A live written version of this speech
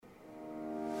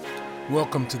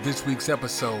Welcome to this week's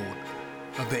episode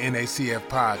of the NACF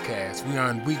podcast. We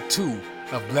are in week 2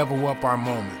 of Level Up Our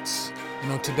Moments.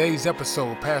 And on today's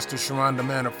episode, Pastor Sharonda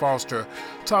Manor-Foster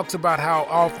talks about how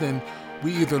often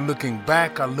we either looking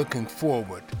back or looking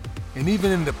forward. And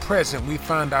even in the present, we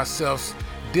find ourselves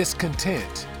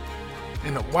discontent.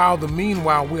 And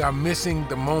meanwhile, we are missing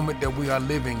the moment that we are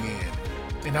living in.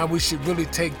 And how we should really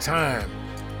take time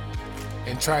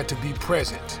and try to be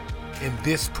present in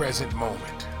this present moment.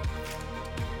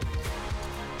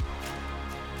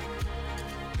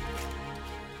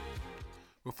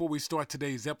 Before we start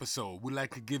today's episode, we'd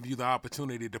like to give you the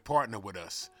opportunity to partner with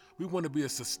us. We want to be a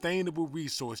sustainable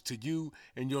resource to you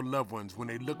and your loved ones when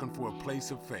they're looking for a place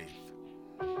of faith.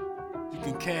 You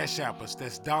can cash app us,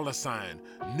 that's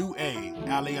 $New A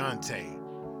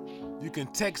Aliante. You can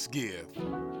text give,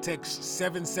 text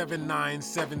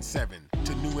 77977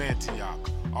 to New Antioch,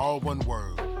 all one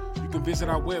word. You can visit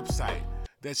our website,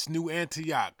 that's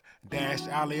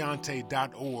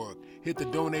newantioch-aliante.org. Hit the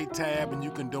donate tab and you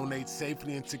can donate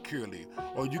safely and securely.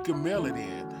 Or you can mail it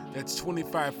in. That's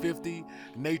 2550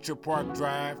 Nature Park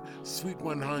Drive, Suite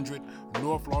 100,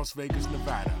 North Las Vegas,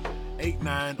 Nevada,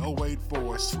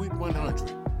 89084, Suite 100.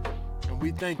 And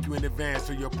we thank you in advance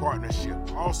for your partnership.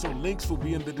 Also, links will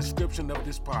be in the description of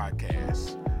this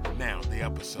podcast. Now, the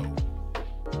episode.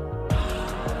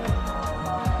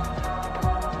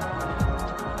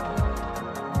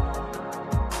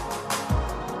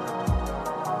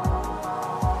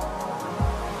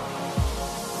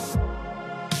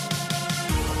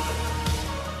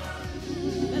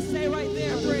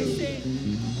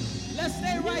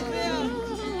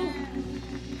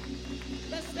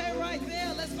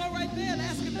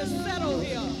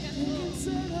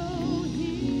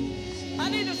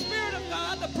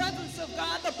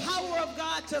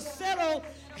 To settle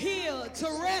here, to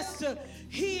rest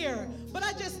here. But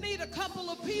I just need a couple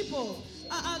of people.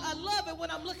 I love it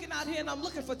when I'm looking out here and I'm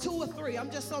looking for 2 or 3.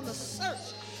 I'm just on the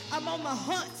search. I'm on the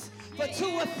hunt for 2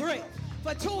 or 3.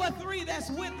 For 2 or 3 that's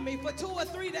with me. For 2 or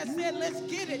 3 that said, let's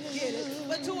get it.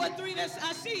 For 2 or 3 that's,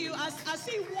 I see you. I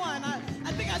see one. I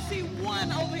think I see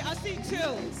one over here. I see 2.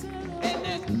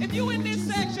 And if you in this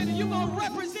section and you're going to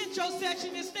represent your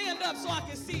section, then stand up so I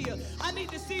can see you. I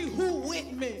need to see who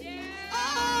with me. Yeah.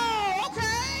 Oh,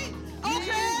 okay.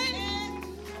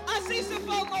 I see some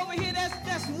folk over here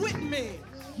that's with me.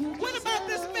 What about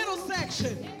this middle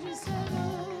section?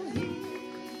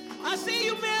 I see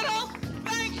you, middle.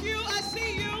 Thank you. I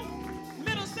see you.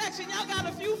 Middle section, y'all got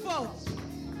a few folks.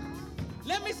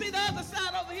 Let me see the other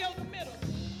side over here in the middle.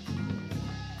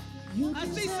 I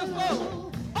see some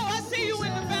folks. Oh, I see you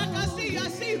in the back. I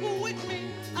see who with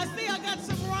me. I see I got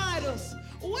some riders.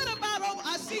 What about over?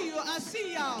 I see you. I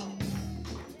see y'all.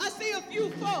 I see a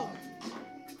few folks.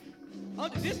 Oh,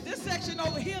 this section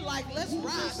over here, like, let's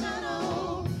ride.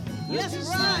 Let's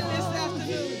ride this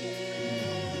afternoon.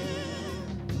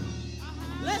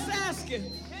 Let's ask him.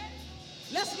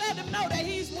 Let's let him know that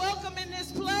he's welcome in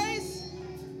this place.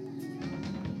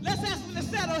 Let's ask him to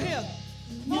settle here.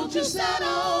 Won't you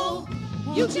settle?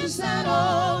 You can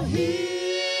settle here.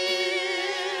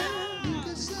 You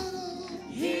can settle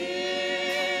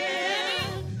here.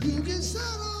 You can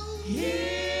settle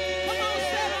here. Come on,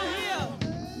 settle here.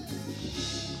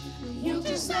 You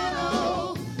can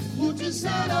settle. You can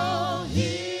settle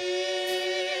here.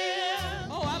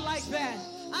 Oh, I like that.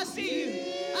 I see you.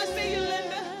 I see you,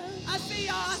 Linda. I see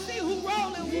y'all. I see who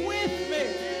rolling with me.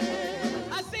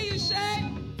 I see you, Shay.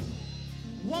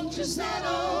 Won't you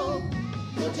settle?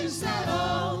 Won't you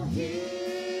settle here?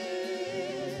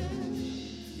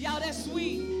 Y'all, that's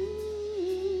sweet.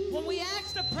 When we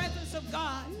ask the presence of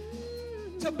God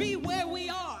to be where we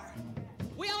are,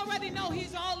 we already know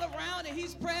he's all around and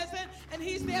he's present and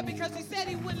he's there because he said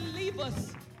he wouldn't leave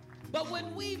us. But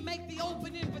when we make the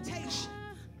open invitation,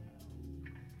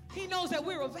 he knows that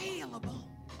we're available.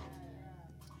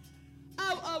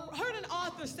 I heard an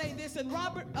author say this, and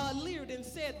Robert Leardon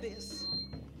said this.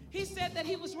 He said that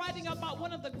he was writing about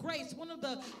one of the greats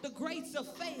of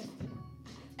faith.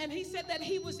 And he said that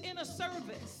he was in a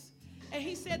service. And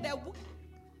he said that when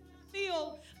we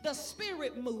feel the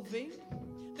Spirit moving,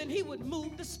 then he would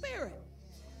move the Spirit.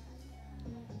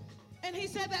 And he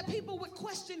said that people would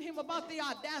question him about the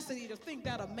audacity to think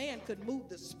that a man could move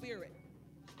the Spirit.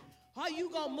 How you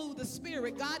gonna move the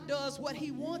Spirit? God does what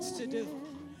he wants to do.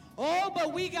 Oh,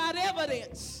 but we got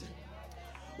evidence.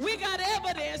 We got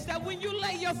evidence that when you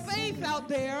lay your faith out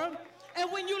there,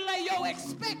 And when you lay your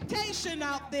expectation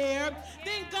out there,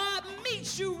 then God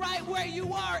meets you right where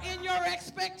you are in your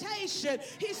expectation.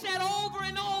 He said over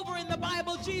and over in the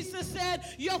Bible, Jesus said,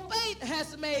 your faith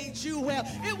has made you well.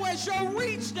 It was your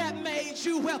reach that made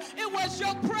you well. It was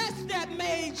your press that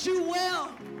made you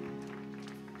well.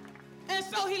 And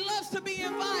so he loves to be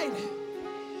invited.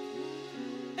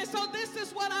 And so this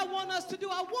is what I want us to do.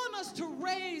 I want us to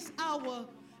raise our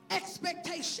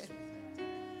expectation.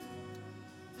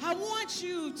 I want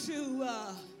you to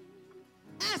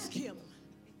ask him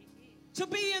to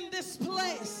be in this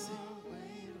place.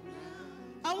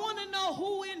 I want to know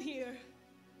who in here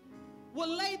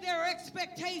will lay their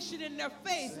expectation and their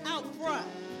faith out front.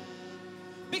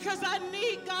 Because I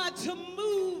need God to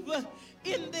move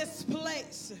in this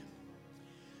place.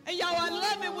 And y'all, I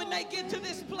love it when they get to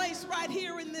this place right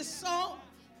here in this song.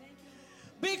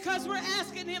 Because we're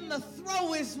asking him to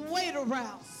throw his weight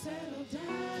around.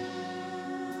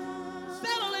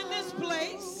 Settle in this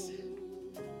place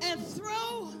and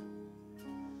throw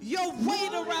your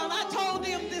weight around. I told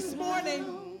him this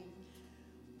morning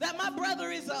that my brother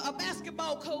is a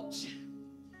basketball coach.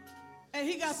 And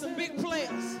he got some big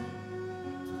players.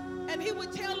 And he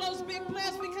would tell those big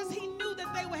players because he knew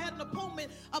that they had an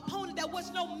opponent that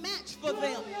was no match for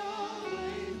them.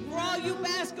 For all you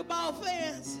basketball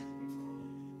fans.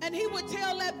 And he would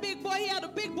tell that big boy, he had a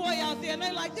big boy out there, and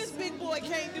they're like, this big boy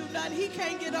can't do nothing. He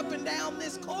can't get up and down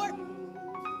this court.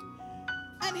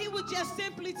 And he would just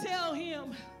simply tell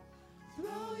him,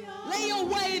 lay your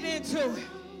weight into it.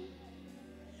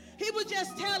 He would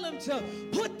just tell him to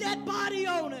put that body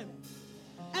on him.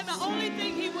 And the only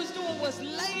thing he was doing was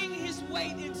laying his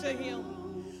weight into him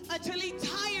until he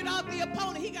tired out the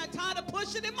opponent. He got tired of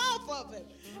pushing him off of it.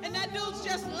 And that dude's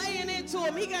just laying into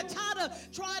him. He got tired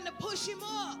of trying to push him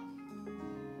up.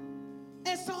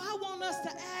 And so I want us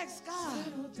to ask God,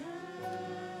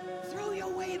 throw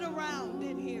your weight around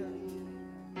in here.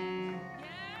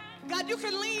 God, you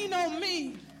can lean on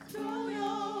me.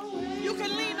 You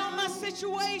can lean on my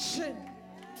situation.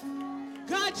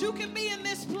 God, you can be in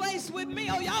this place with me.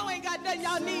 Oh, y'all ain't got nothing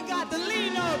y'all need God to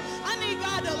lean on. I need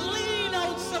God to lean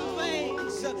on some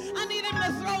things. I need him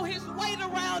to throw his weight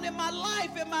around in my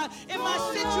life, in my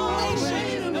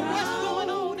situation, and what's going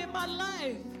on in my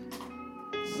life.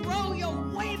 Throw your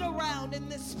weight around in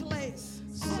this place.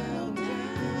 So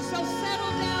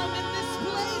settle down in this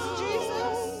place,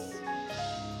 Jesus.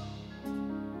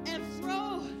 And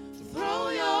throw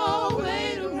your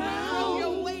weight around. Throw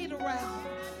your weight around.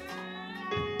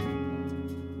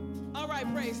 All right,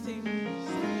 praise team.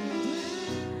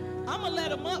 I'm going to let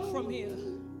them up from here.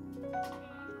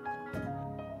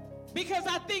 Because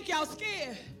I think y'all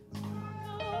scared.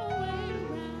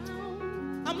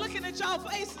 I'm looking at y'all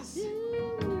faces.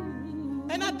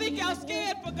 And I think y'all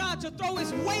scared for God to throw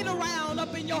his weight around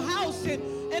up in your house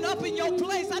and up in your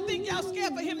place. I think y'all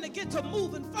scared for him to get to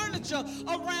moving furniture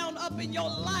around up in your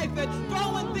life and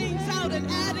throwing things out and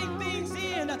adding things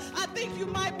in. I think you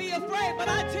might be afraid, but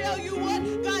I tell you what,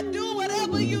 God, do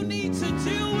whatever you need to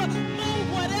do.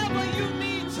 Move whatever you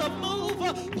need to move.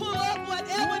 Pull up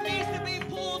whatever needs to be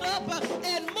pulled up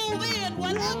and move in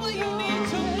whatever you need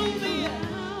to move in.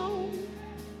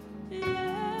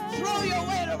 Throw your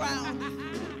weight around.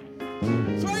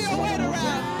 Throw your weight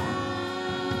around.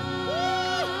 Woo.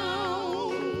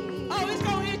 Oh, it's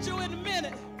going to hit you in a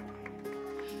minute.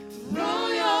 Throw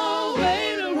your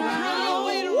weight around. Throw your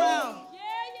weight around.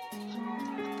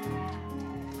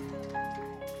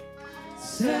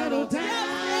 Settle down.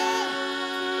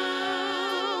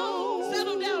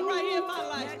 Settle down right here in my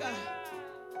life, God.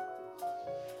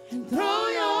 And throw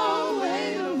your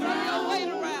weight around. Throw your weight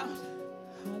around.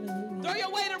 Throw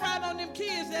your weight around on them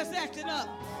kids that's acting up.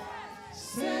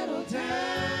 Settle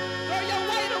down. Throw your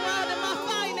weight around in my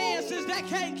finances that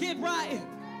can't get right.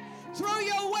 Throw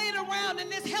your weight around in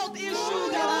this health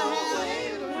issue that I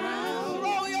have.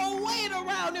 Throw your weight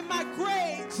around in my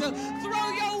grades. Throw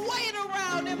your weight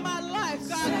around in my life,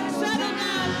 God. Settle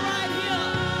down right here.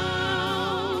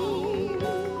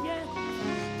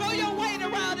 Throw your weight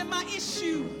around in my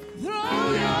issue.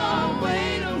 Throw your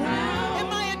weight around. In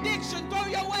my addiction, throw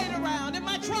your weight around. In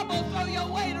my trouble, throw your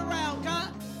weight around,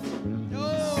 God.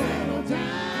 Settle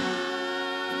down.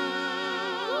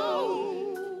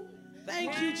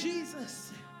 Thank you,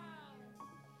 Jesus.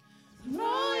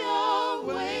 Throw your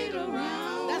weight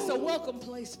around. That's a welcome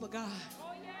place for God.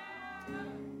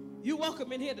 You're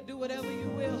welcome in here to do whatever you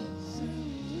will.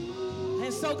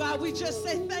 And so, God, we just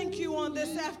say thank you on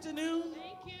this afternoon.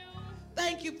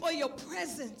 Thank you for your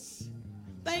presence.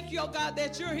 Thank you, oh God,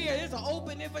 that you're here. It's an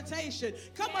open invitation.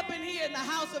 Come up in here in the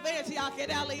house of Antioch at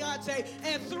Aliante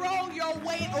and throw your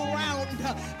weight around.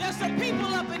 There's some people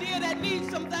up in here that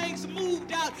need some things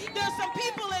moved out. There's some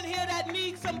people in here that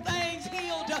need some things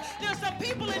healed. There's some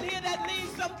people in here that need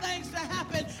some things to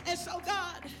happen. And so,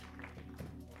 God,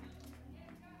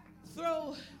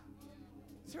 throw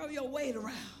your weight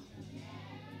around.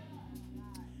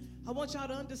 I want y'all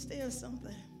to understand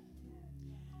something.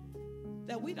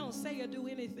 That we don't say or do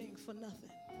anything for nothing.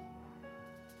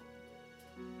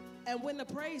 And when the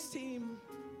praise team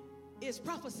is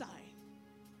prophesying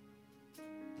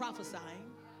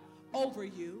over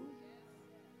you,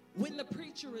 when the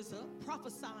preacher is up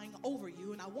prophesying over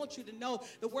you, and I want you to know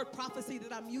the word prophecy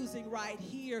that I'm using right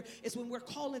here is when we're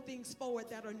calling things forward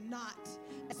that are not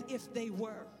as if they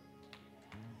were.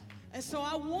 And so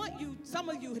I want you, some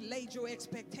of you laid your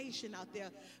expectation out there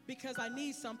because I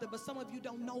need something, but some of you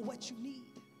don't know what you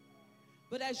need.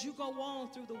 But as you go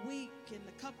on through the week and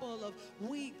a couple of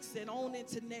weeks and on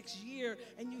into next year,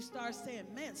 and you start saying,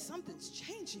 man, something's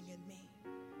changing in me.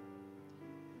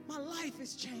 My life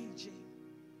is changing.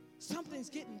 Something's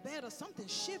getting better. Something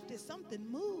shifted. Something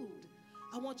moved.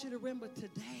 I want you to remember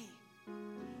today.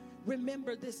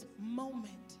 Remember this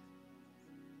moment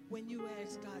when you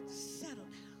asked God to settle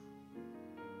down.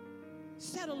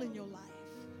 Settle in your life.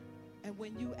 And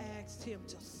when you asked him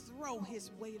to throw his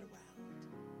weight around,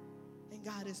 and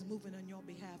God is moving on your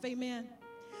behalf. Amen.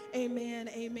 Amen,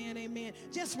 amen, amen.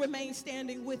 Just remain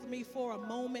standing with me for a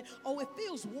moment. Oh, it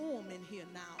feels warm in here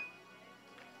now.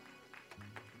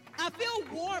 I feel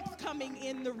warmth coming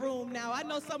in the room now. I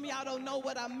know some of y'all don't know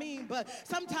what I mean, but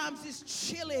sometimes it's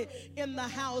chilly in the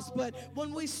house. But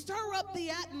when we stir up the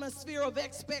atmosphere of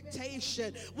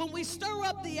expectation, when we stir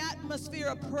up the atmosphere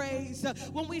of praise,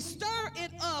 when we stir it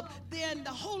up, then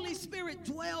the Holy Spirit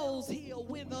dwells here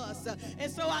with us.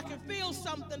 And so I can feel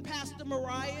something, Pastor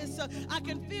Mariah. I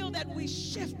can feel that we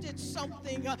shifted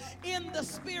something in the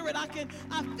spirit. I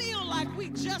feel like we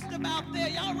just about there.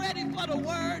 Y'all ready for the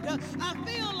word? I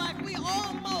feel like we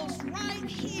almost right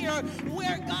here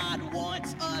where God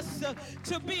wants us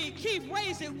to be. Keith,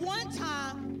 raise it one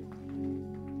time.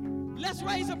 Let's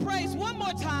raise a praise one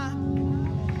more time.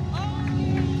 Oh,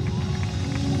 yeah.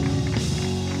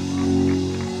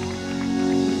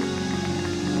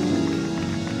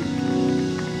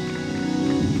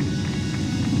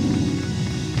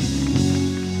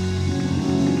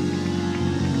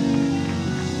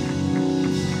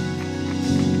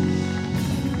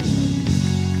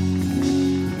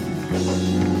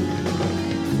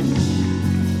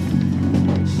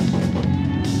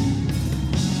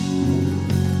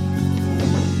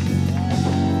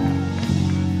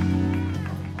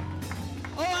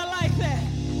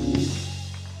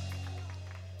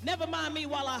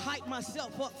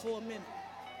 Myself up for a minute.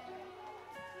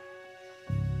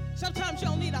 Sometimes you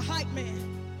don't need a hype man.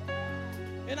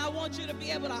 And I want you to be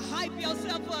able to hype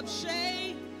yourself up,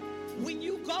 Shay. When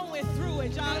you going through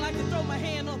it, y'all, I like to throw my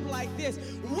hand up like this.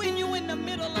 When you in the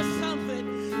middle of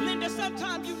something, Linda,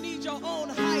 sometimes you need your own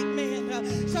hype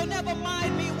man. So never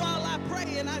mind me while I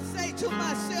pray and I say to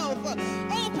myself,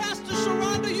 oh, Pastor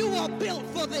Sharonda, you are built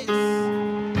for this.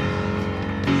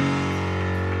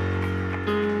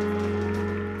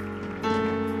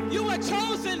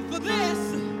 Chosen for this.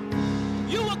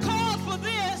 You were called for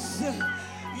this.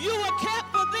 You were kept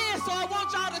for this. So I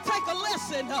want y'all to take a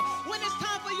lesson. When it's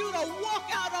time for you to walk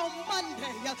out on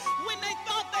Monday, when they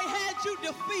thought they had you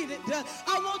defeated,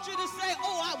 I want you to say,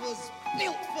 oh, I was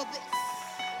built for this.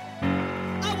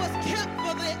 I was kept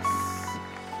for this.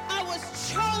 I was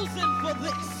chosen for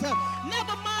this.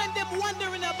 Never mind them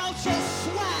wondering about your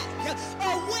swag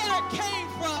or where it came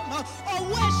from or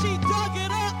where she dug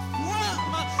it up from.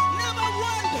 Never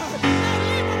wonder. Not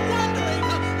even wondering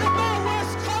about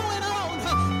what's going on.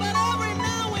 But every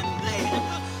now and then,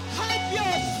 hype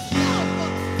yourself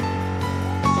up.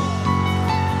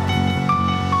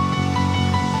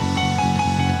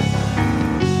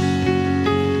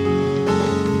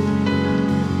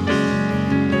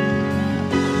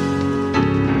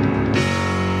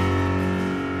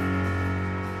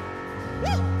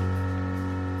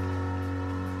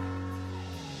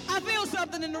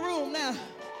 Something in the room now.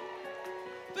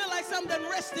 Feel like something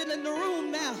resting in the room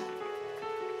now.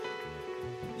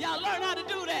 Y'all learn how to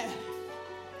do that.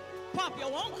 Pop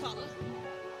your own color.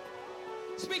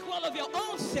 Speak well of your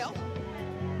own self.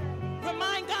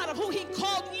 Remind God of who he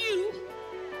called you.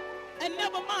 And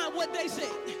never mind what they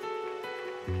said.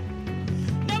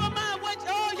 Never mind what,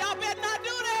 oh, y'all better not do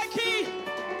that, Key.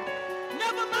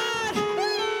 Never mind.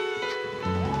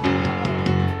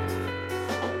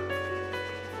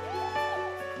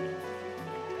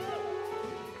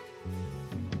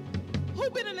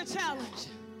 been in a challenge?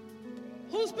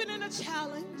 Who's been in a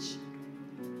challenge?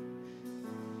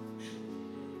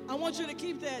 I want you to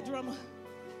keep that, drummer.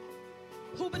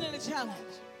 Who's been in a challenge?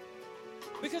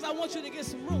 Because I want you to get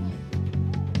some room.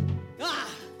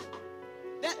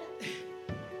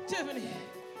 Tiffany,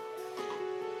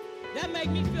 that made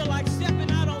me feel like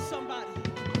stepping out on somebody.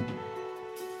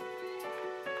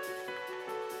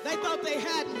 They thought they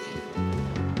had me.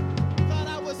 Thought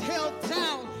I was held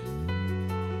down.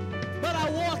 But I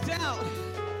walked out.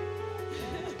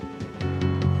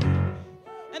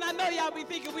 And I know y'all be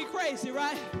thinking we crazy,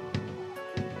 right?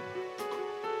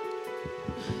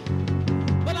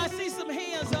 But I see some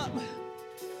hands up.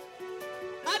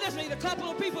 I just need a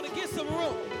couple of people to get some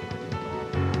room.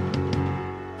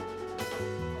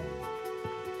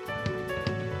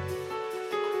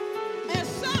 And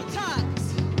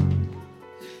sometimes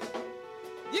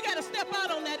you got to step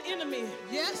out on that enemy.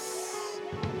 Yes.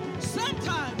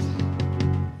 Sometimes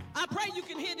I pray you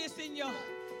can hear this in your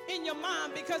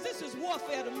mind, because this is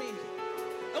warfare to me.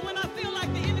 And when I feel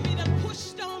like the enemy done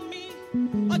pushed on me,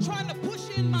 or trying to push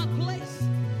in my place,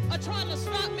 or trying to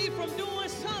stop me from doing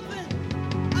something,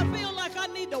 I feel like I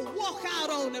need to walk out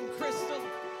on them, Crystal.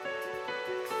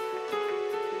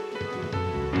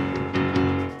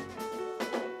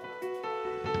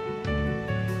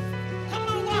 Come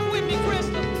on, walk with me,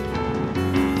 Crystal.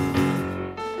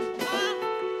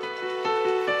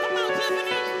 Come on,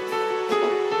 Tiffany.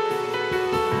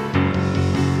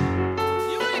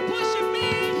 You ain't pushing me.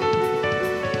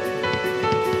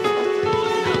 Who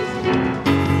else?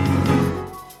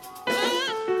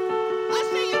 I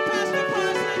see you, Pastor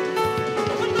Parson.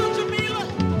 Come on, Jamila.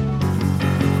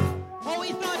 Oh,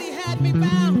 he thought he had me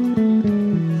bound.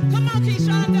 Come on,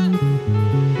 Sharonda.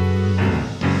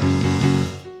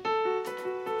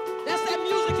 That's that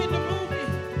music in the movie.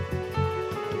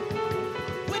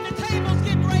 When the table's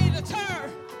getting ready to turn.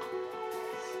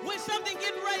 When something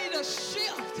getting ready to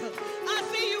shift. I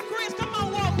see you, Chris. Come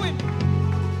on, walk with me.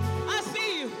 I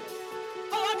see you.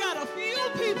 Oh, I got a few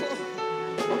people.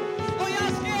 Oh,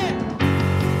 y'all scared?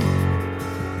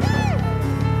 Woo!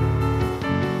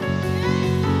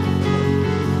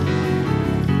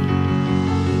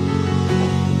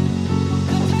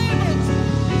 The tables.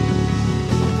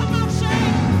 Come on,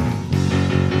 Shane.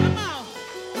 Come on.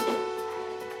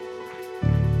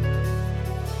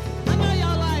 I know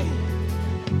y'all like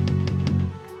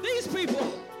these people.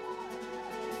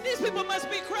 These people must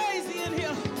be crazy in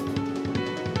here.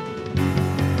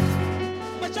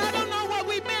 But y'all don't know what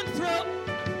we've been through.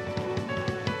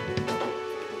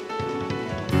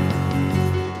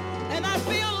 And I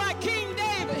feel like King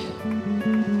David.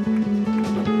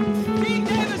 King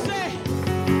David said,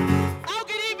 I'll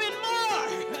get even more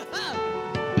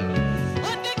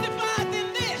undignified than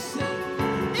this.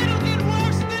 It'll get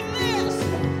worse than this.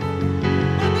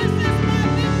 But this is my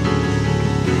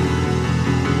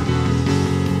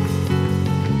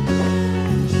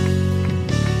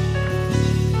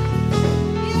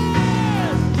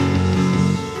Yes!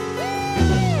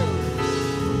 Woo!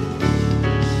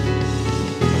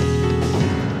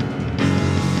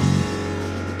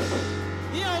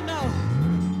 You don't know.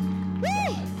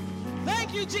 Woo!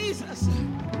 Thank you, Jesus.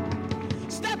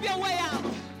 Step your way out.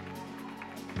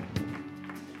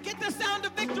 Get the sound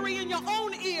of victory in your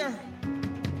own ear.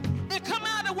 And come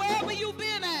out of wherever you've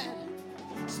been at.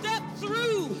 Step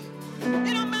through.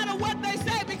 It don't matter what they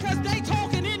say, because they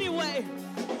talking anyway.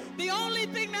 The only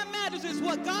thing that matters is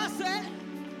what God said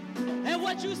and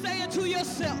what you saying to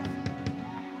yourself.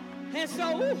 And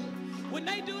so, when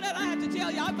they do that, I have to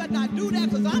tell you, I better not do that,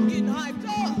 because I'm getting hyped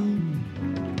up.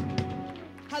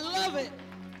 I love it.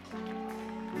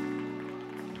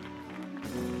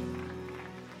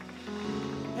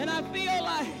 And I feel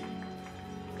like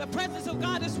the presence of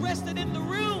God is rested in the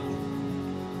room.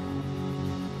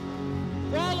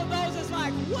 For all of those that's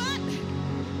like, what?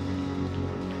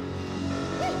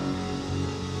 Woo!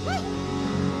 Woo!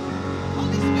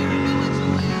 Holy Spirit, do what you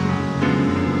will.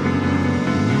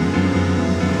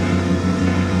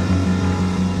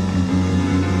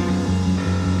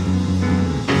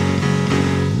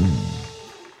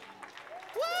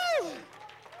 Woo!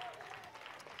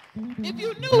 If you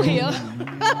new here,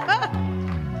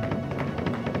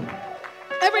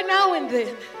 every now and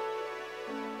then,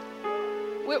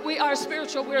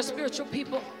 we're a spiritual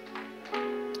people.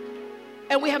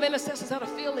 And we have intercessors that are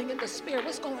feeling in the spirit.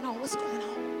 What's going on? What's going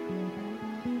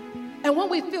on? And when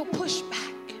we feel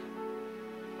pushback,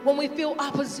 when we feel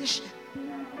opposition,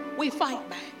 we fight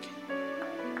back.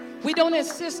 We don't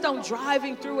insist on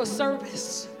driving through a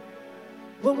service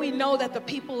when we know that the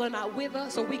people are not with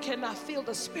us, or we cannot feel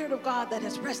the Spirit of God that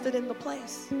has rested in the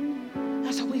place.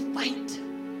 That's how we fight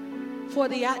for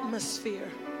the atmosphere.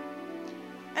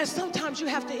 And sometimes you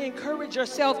have to encourage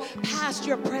yourself past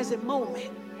your present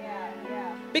moment.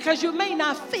 Because you may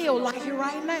not feel like it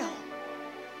right now.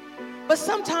 But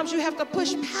sometimes you have to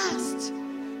push past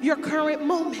your current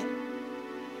moment.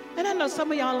 And I know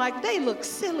some of y'all like, they look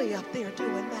silly up there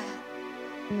doing that.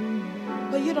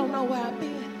 But you don't know where I've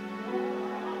been.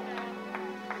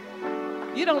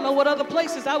 You don't know what other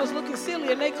places I was looking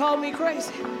silly and they called me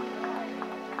crazy.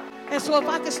 And so if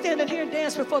I could stand in here and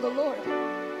dance before the Lord,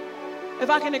 if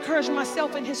I can encourage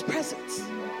myself in his presence,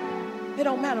 it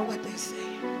don't matter what they say.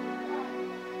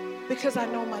 Because I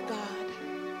know my God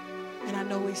and I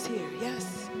know he's here.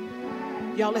 Yes.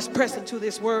 Y'all, let's press into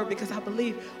this word because I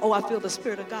believe, I feel the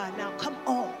Spirit of God. Now, come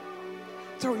on.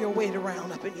 Throw your weight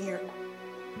around up in here.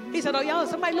 He said, y'all, is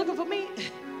somebody looking for me?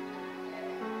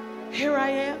 Here I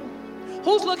am.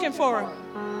 Who's looking for him?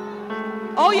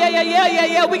 Oh,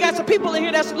 yeah. We got some people in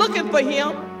here that's looking for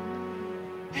him.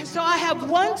 And so I have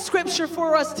one scripture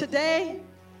for us today.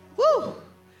 Woo!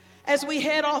 As we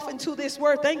head off into this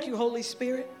word. Thank you, Holy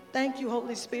Spirit. Thank you,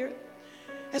 Holy Spirit.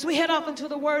 As we head off into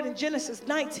the word in Genesis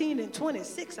 19 and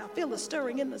 26, I feel a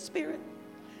stirring in the spirit.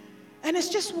 And it's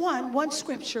just one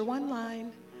scripture, one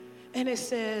line. And it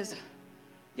says,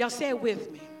 y'all say it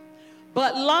with me.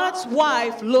 But Lot's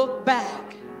wife looked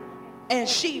back and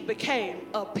she became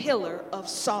a pillar of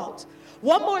salt.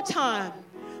 One more time.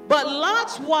 But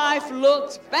Lot's wife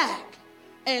looked back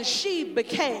and she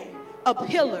became a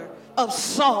pillar of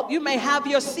salt. You may have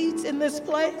your seats in this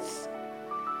place.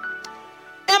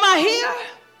 Am I here?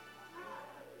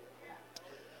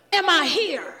 Am I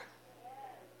here?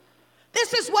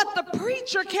 This is what the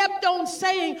preacher kept on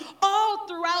saying all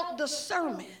throughout the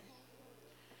sermon.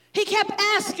 He kept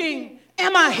asking,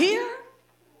 am I here?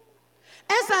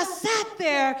 As I sat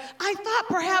there, I thought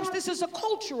perhaps this is a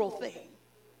cultural thing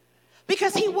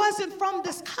because he wasn't from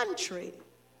this country.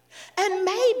 And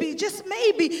maybe, just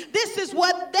maybe, this is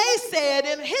what they said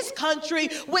in his country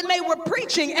when they were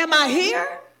preaching. Am I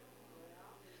here?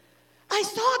 I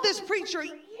saw this preacher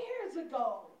years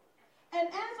ago. And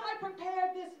as I prepared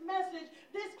this message,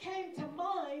 this came to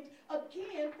mind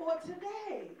again for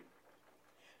today.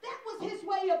 That was his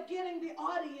way of getting the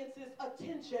audience's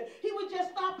attention. He would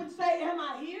just stop and say, am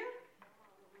I here?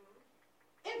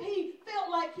 If he felt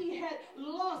like he had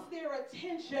lost their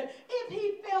attention, if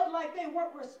he felt like they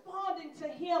weren't responding to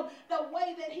him the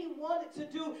way that he wanted to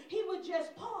do, he would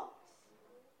just pause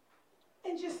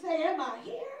and just say, am I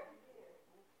here?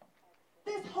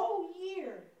 This whole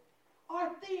year,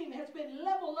 our theme has been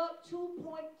Level Up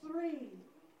 2.3.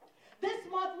 This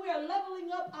month, we are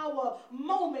leveling up our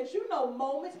moments. You know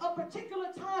moments, a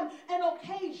particular time, an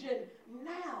occasion.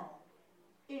 Now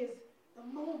is the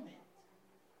moment.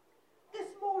 This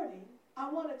morning,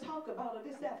 I want to talk about it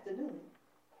this afternoon.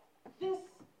 This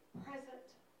present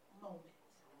moment.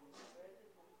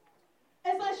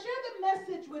 As I share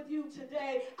the message with you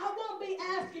today, I won't be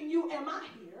asking you, am I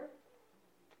here?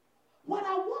 What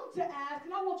I want to ask,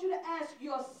 and I want you to ask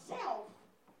yourself,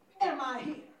 am I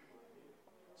here?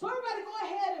 So everybody go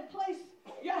ahead and place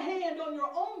your hand on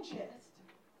your own chest.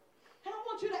 And I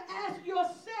want you to ask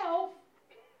yourself,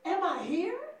 am I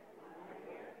here?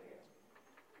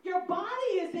 Your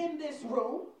body is in this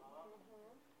room.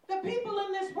 The people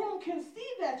in this room can see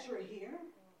that you're here.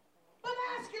 But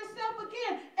ask yourself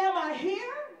again, am I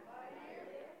here?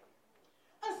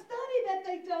 A study that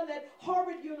they've done at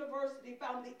Harvard University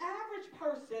found the average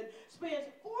person spends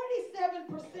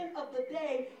 47% of the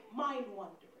day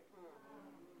mind-wandering.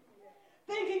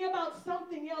 Thinking about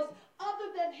something else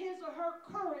other than his or her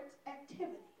current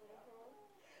activity.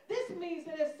 This means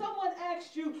that if someone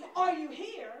asked you, are you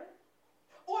here?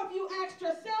 Or if you asked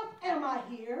yourself, am I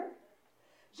here?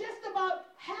 Just about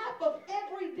half of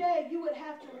every day you would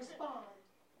have to respond,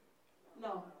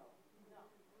 no,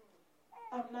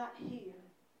 I'm not here.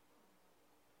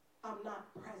 I'm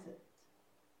not present.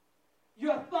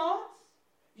 Your thoughts,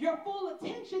 your full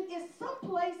attention is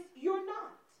someplace you're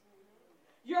not.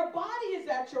 Your body is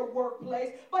at your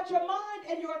workplace, but your mind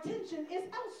and your attention is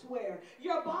elsewhere.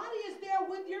 Your body is there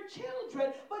with your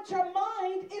children, but your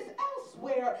mind is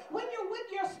elsewhere. When you're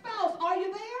with your spouse, are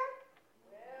you there?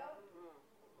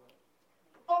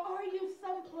 Or are you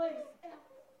someplace else?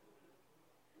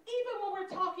 Even when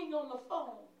we're talking on the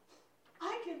phone,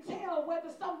 I can tell whether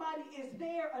somebody is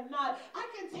there or not. I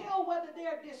can tell whether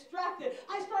they're distracted.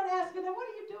 I start asking them, what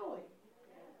are you doing?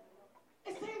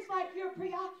 It seems like you're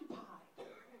preoccupied.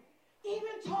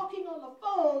 Even talking on the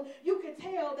phone, you can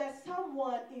tell that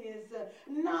someone is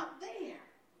not there.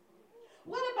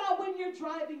 What about when you're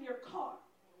driving your car?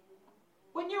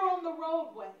 When you're on the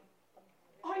roadway?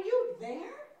 Are you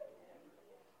there?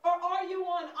 Or are you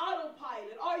on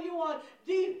autopilot? Are you on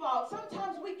default?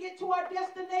 Sometimes we get to our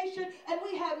destination and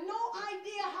we have no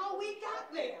idea how we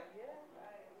got there.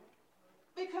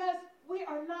 Because we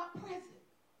are not present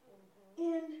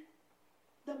in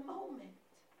the moment.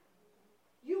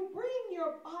 You bring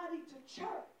your body to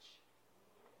church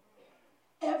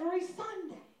every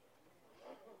Sunday.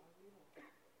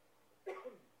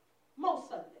 Most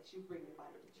Sundays you bring your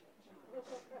body to church.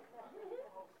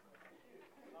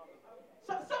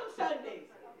 Some Sundays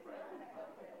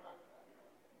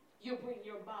you bring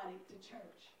your body to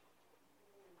church.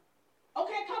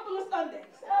 Okay, a couple of Sundays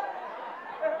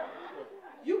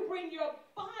you bring your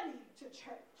body to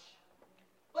church.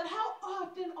 But how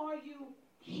often are you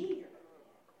here?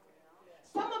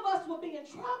 Some of us would be in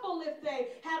trouble if they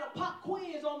had a pop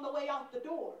quiz on the way out the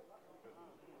door.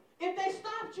 If they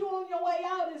stopped you on your way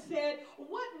out and said,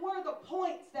 what were the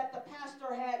points that the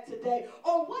pastor had today?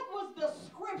 Or what was the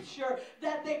scripture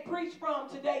that they preached from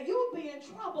today? You'd be in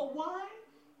trouble. Why?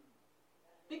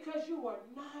 Because you are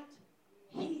not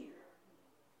here.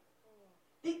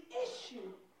 The issue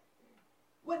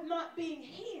with not being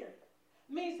here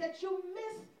means that you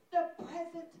miss the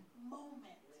present moment.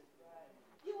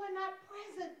 You are not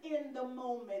present in the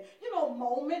moment. You know,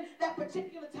 moment, that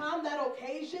particular time, that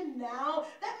occasion, now.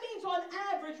 That means on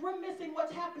average, we're missing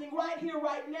what's happening right here,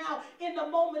 right now, in the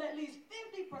moment at least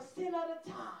 50% of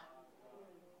the time.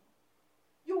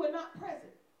 You are not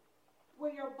present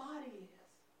where your body is.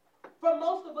 For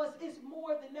most of us, it's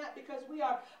more than that because we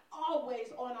are always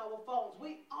on our phones.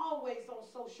 We always on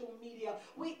social media.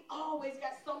 We always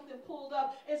got something pulled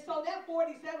up. And so that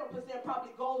 47%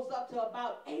 probably goes up to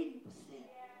about 80%.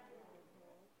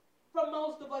 For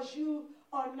most of us, you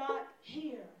are not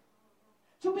here.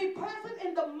 To be present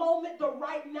in the moment, the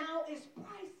right now, is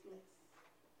priceless.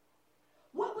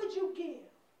 What would you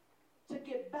give to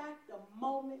get back the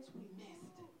moments we missed?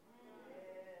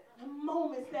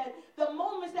 The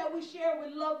moments that we share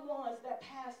with loved ones that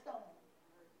passed on.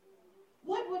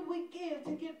 What would we give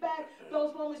to get back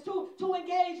those moments, to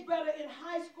engage better in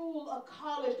high school or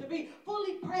college, to be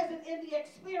fully present in the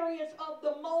experience of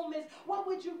the moments? What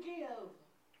would you give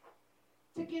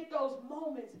to get those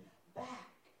moments back?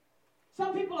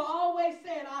 Some people are always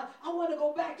saying, I want to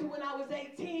go back to when I was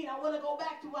 18. I want to go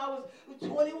back to when I was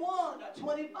 21 or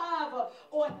 25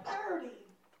 or 30.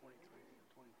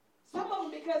 Some of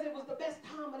them because it was the best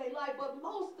time of their life, but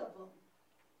most of them,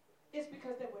 it's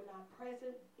because they were not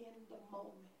present in the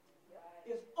moment.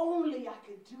 If only I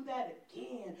could do that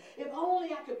again. If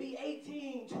only I could be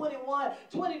 18, 21,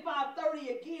 25, 30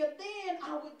 again, then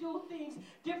I would do things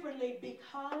differently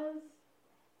because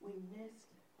we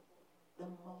missed the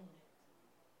moment.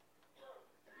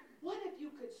 What if you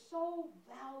could so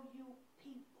value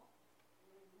people?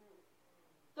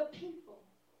 The people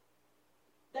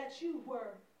that you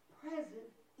were present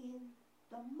in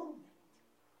the moment.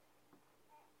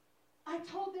 I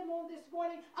told them on this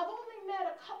morning, I've only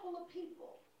met a couple of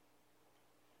people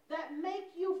that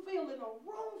make you feel in a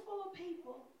room full of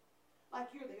people like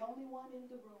you're the only one in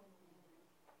the room.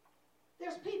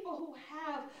 There's people who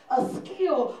have a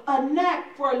skill, a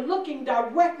knack for looking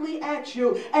directly at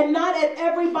you and not at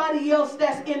everybody else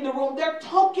that's in the room. They're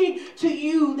talking to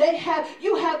you.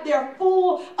 You have their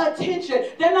full attention.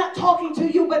 They're not talking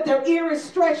to you, but their ear is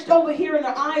stretched over here and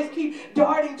their eyes keep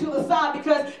darting to the side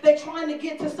because they're trying to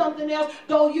get to something else,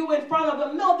 though you in front of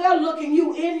them. No, they're looking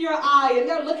you in your eye and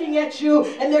they're looking at you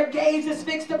and their gaze is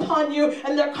fixed upon you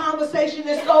and their conversation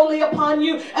is solely upon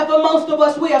you. And for most of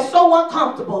us, we are so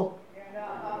uncomfortable.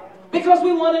 Because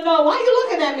we want to know, why are you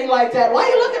looking at me like that? Why are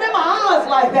you looking at my eyes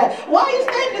like that? Why are you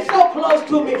standing so close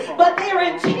to me? But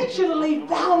they're intentionally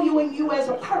valuing you as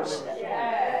a person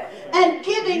and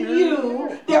giving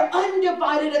you their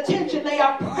undivided attention. They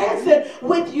are present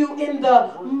with you in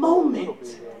the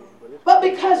moment. But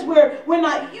because we're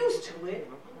not used to it,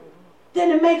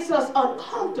 then it makes us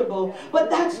uncomfortable. But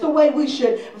that's the way we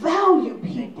should value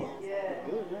people.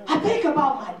 I think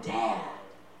about my dad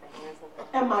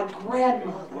and my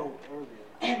grandmother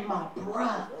and my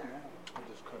brother.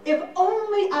 If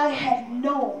only I had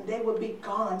known they would be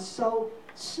gone so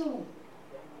soon,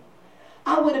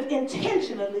 I would have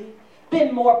intentionally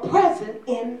been more present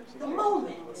in the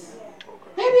moment.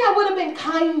 Maybe I would have been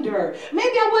kinder.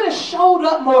 Maybe I would have showed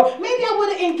up more. Maybe I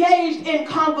would have engaged in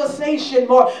conversation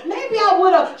more. Maybe I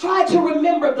would have tried to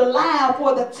remember the laugh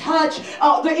or the touch,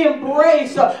 the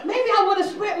embrace. Maybe I would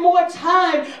have spent more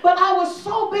time, but I was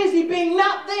so busy being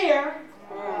not there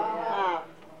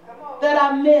that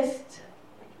I missed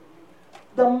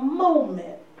the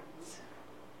moment.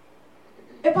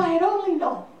 If I had only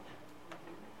known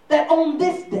that on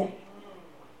this day,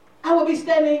 I would be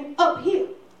standing up here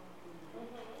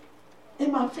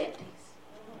in my 50s.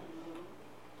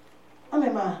 I'm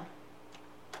in my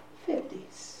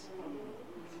 50s.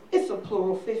 It's a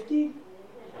plural 50.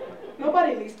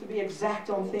 Nobody needs to be exact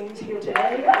on things here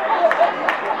today.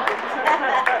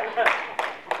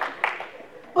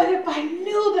 But if I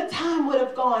knew the time would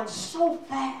have gone so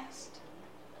fast,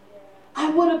 I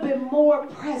would have been more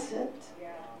present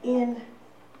in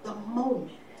the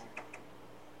moment.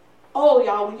 Oh,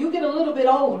 y'all, when you get a little bit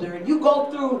older and you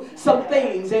go through some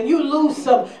things and you lose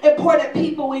some important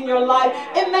people in your life,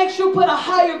 it makes you put a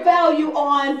higher value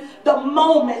on the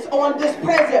moments, on this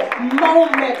present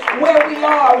moment where we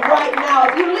are right now.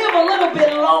 If you live a little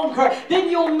bit longer, then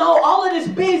you'll know all of this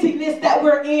busyness that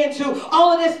we're into,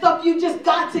 all of this stuff you just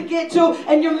got to get to,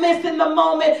 and you're missing the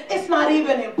moment. It's not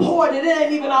even important. It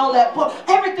ain't even all that important.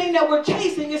 Everything that we're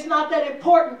chasing is not that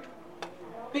important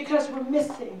because we're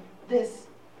missing this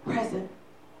present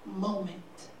moment.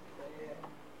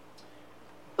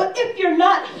 But if you're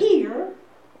not here,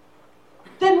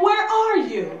 then where are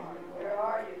you?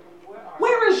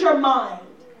 Where is your mind?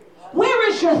 Where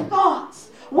is your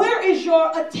thoughts? Where is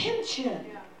your attention?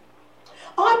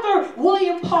 Author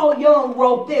William Paul Young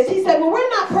wrote this. He said, when we're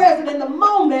not present in the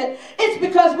moment, it's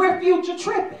because we're future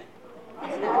tripping.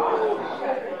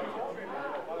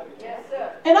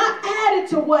 And I added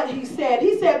to what he said.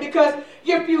 He said, because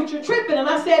you're future tripping. And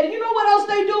I said, you know what else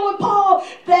they do with Paul?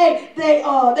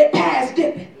 They pass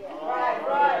dipping.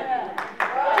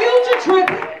 Future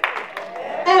tripping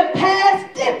and pass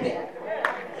dipping.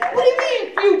 What do you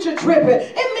mean future tripping?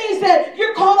 It means that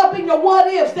you're caught up in your what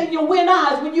ifs and your when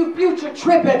I's when you future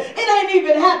tripping. It ain't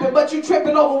even happened, but you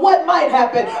tripping over what might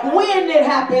happen, when it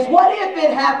happens, what if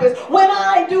it happens, when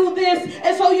I do this.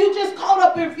 And so you just caught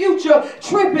up in future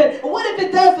tripping. What if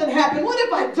it doesn't happen? What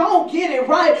if I don't get it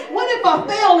right? What if I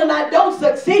fail and I don't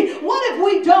succeed? What if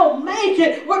we don't make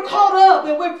it? We're caught up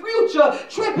and we're future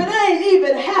tripping. It ain't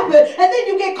even happened. And then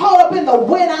you get caught up in the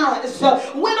when I's.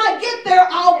 When I get there,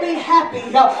 I'll be happy.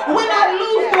 When I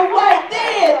lose the weight,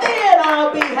 then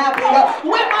I'll be happy.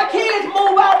 When my kids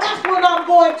move out, that's when I'm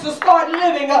going to start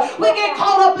living. We get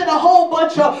caught up in a whole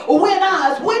bunch of when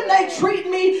I's. When they treat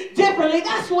me differently,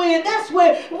 that's when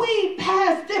we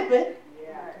pass dipping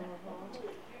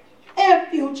and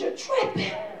future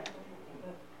tripping.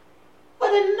 But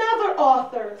another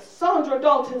author, Sandra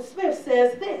Dalton Smith,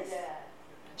 says this.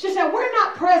 She said, we're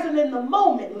not present in the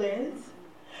moment, Liz,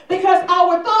 because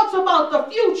our thoughts about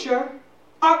the future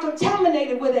are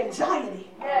contaminated with anxiety.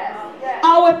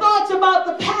 Our thoughts about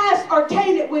the past are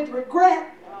tainted with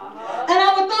regret. And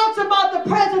our thoughts about the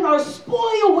present are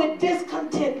spoiled with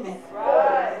discontentment.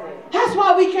 That's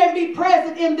why we can't be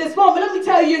present in this moment. Let me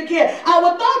tell you again.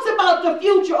 Our thoughts about the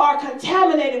future are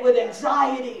contaminated with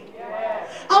anxiety.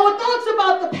 Our thoughts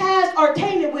about the past are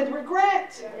tainted with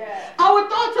regret. Our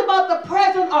thoughts about the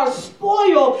present are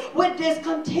spoiled with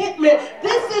discontentment.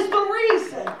 This is the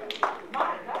reason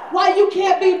why you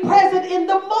can't be present in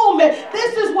the moment.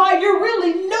 This is why you're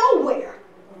really nowhere.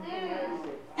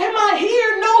 Am I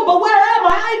here? No, but where am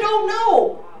I? I don't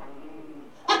know.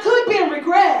 I could be in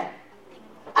regret.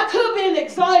 I could be in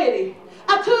anxiety.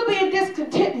 I could be in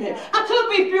discontentment. I could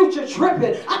be future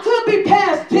tripping. I could be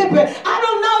past dipping. I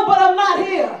don't know, but I'm not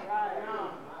here.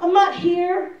 I'm not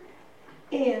here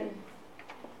in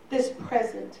this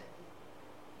present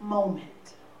moment.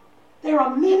 There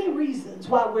are many reasons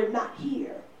why we're not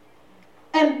here.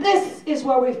 And this is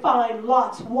where we find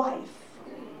Lot's wife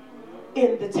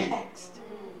in the text.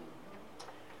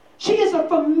 She is a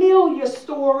familiar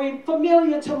story,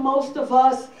 familiar to most of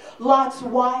us, Lot's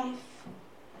wife.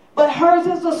 But hers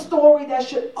is a story that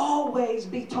should always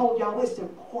be told, y'all. It's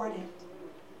important.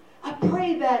 I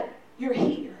pray that you're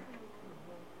here.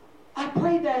 I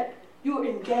pray that you're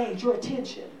engaged, your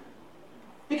attention.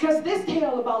 Because this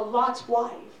tale about Lot's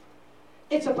wife,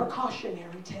 it's a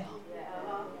precautionary tale.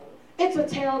 It's a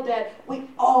tale that we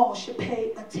all should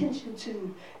pay attention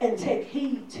to and take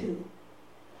heed to.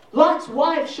 Lot's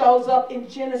wife shows up in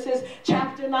Genesis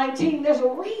chapter 19. There's a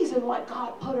reason why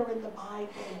God put her in the Bible.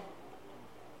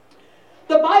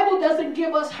 The Bible doesn't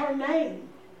give us her name,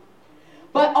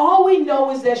 but all we know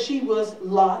is that she was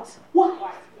Lot's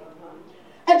wife.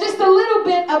 And just a little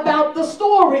bit about the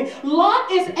story.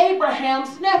 Lot is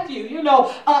Abraham's nephew. You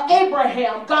know,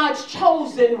 Abraham, God's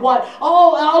chosen one.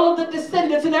 All of the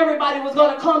descendants and everybody was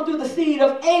going to come through the seed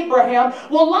of Abraham.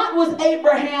 Well, Lot was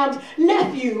Abraham's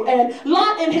nephew. And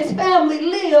Lot and his family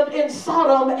lived in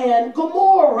Sodom and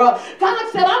Gomorrah.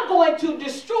 God said, I'm going to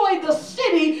destroy the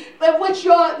city in which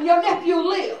your nephew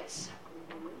lives.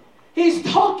 He's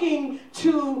talking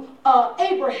to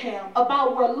Abraham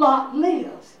about where Lot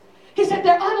lives. He said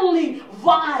they're utterly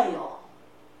vile.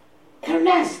 They're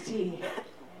nasty.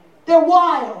 They're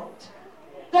wild.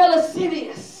 They're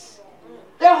lascivious.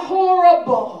 They're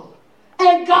horrible.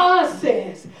 And God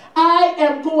says, I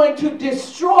am going to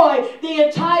destroy the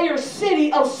entire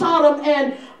city of Sodom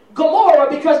and Gomorrah,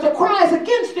 because the cries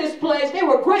against this place, they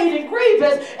were great and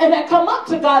grievous and had come up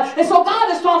to God. And so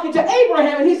God is talking to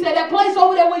Abraham, and he said, that place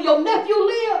over there where your nephew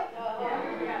lived,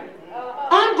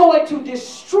 I'm going to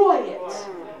destroy it.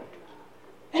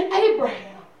 And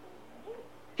Abraham,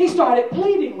 he started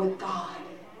pleading with God.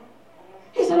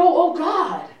 He said, oh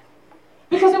God,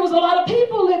 because there was a lot of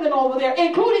people living over there,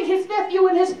 including his nephew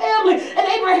and his family. And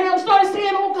Abraham started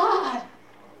saying, oh God,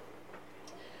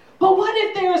 but what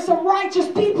if there are some righteous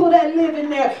people that live in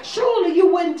there? Surely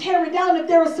you wouldn't tear it down if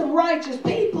there are some righteous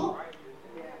people.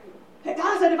 And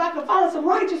God said, if I can find some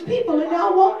righteous people in there, I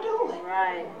won't do it.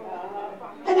 Right.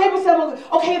 And Abraham said,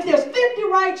 okay, if there's 50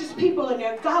 righteous people in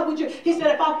there, God, would you? He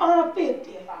said, if I find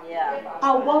 50,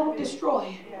 I won't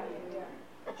destroy it.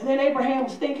 And then Abraham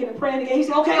was thinking and praying again. He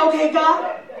said, okay,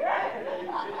 God,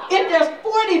 if there's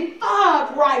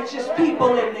 45 righteous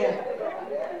people in there,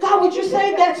 God, would you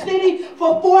save that city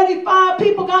for 45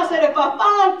 people? God said, if I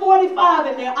find 45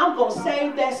 in there, I'm going to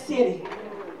save that city.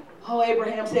 Oh,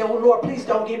 Abraham said, oh, Lord, please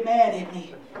don't get mad at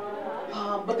me.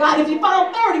 But God, if you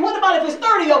found 30, what about if it's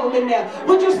 30 of them in there?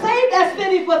 Would you save that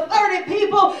city for 30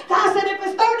 people? God said, if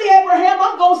it's 30, Abraham,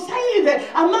 I'm going to save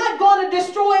it. I'm not going to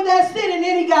destroy that city. And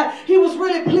then he was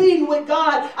really pleading with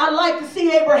God. I like to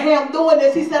see Abraham doing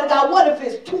this. He said, God, what if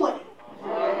it's 20?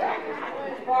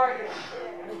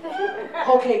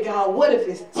 Okay, God, what if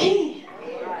it's 10?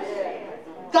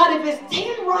 God, if it's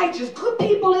 10 righteous, good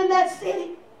people in that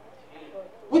city,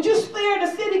 would you spare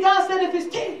the city? God said, if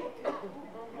it's 10,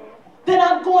 then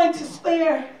I'm going to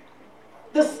spare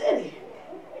the city.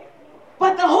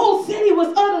 But the whole city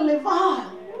was utterly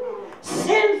vile,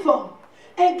 sinful,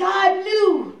 and God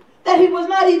knew that he was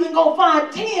not even going to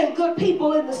find 10 good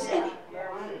people in the city.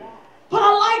 But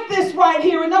I like this right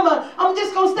here, and I'm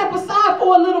just going to step aside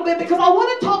for a little bit because I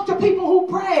want to talk to people who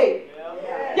pray.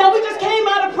 Yeah, we just came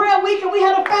out of prayer week, and we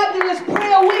had a fabulous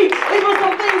prayer week. There were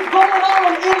some things going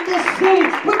on in this city.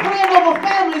 We're praying over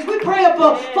families. We're praying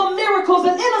for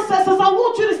miracles and intercessors. I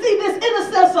want you to see this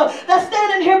intercessor that's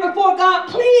standing here before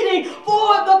God pleading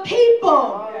for the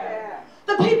people.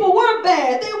 The people were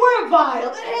bad. They were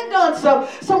vile. They had done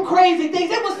some crazy things.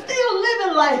 They were still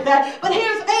living like that. But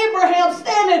here's Abraham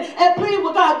standing and pleading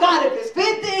with God. God, if it's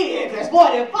 50, if it's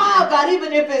 45, God,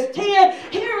 even if it's 10,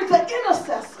 here's an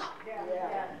intercessor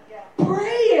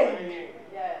praying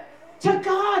to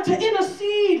God to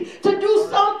intercede, to do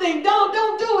something.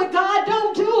 Don't do it, God.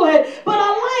 Don't do it. But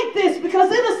I like this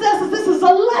because intercessors, this is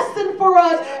a lesson for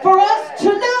us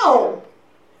to know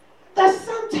that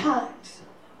sometimes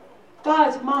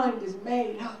God's mind is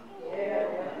made up.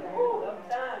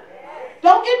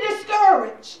 Don't get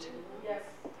discouraged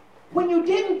when you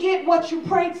didn't get what you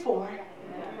prayed for.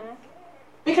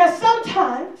 Because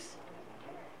sometimes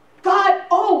God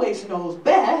always knows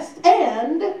best,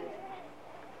 and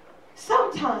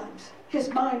sometimes his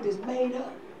mind is made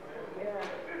up.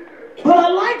 But I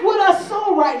like what I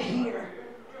saw right here.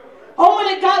 Oh,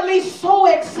 and it got me so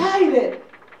excited.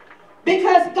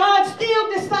 Because God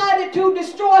still decided to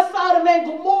destroy Sodom and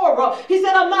Gomorrah. He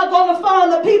said, I'm not going to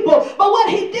find the people. But what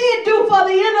he did do for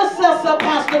the intercessor,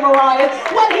 Pastor Mariah,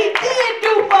 what he did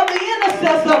do for the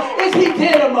intercessor is he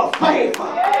did him a favor.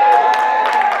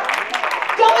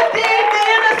 God did the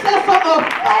intercessor a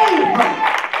favor.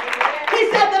 He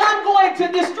said that I'm going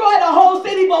to destroy the whole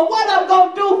city, but what I'm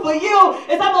going to do for you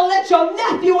is I'm going to let your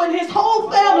nephew and his whole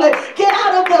family get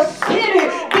out of the city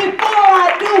before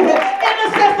I do it.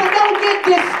 Intercessor, don't get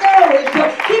discouraged.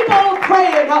 Keep on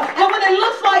praying. And when it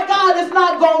looks like God is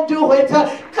not going to do it,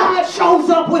 God shows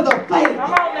up with a favor.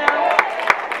 Come on now.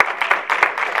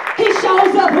 He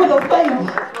shows up with a favor.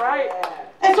 That's right.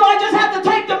 And so I just have to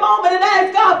take the moment and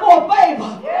ask God for a favor.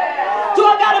 Yeah. So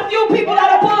I got a few people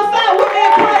that are pull aside with me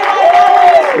and pray right now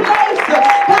in this place.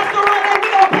 Pastor Ronnie,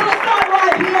 we're going to pull aside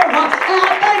right here. And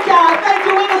I thank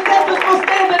you intercessors for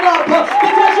standing up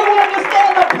because you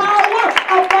understand the power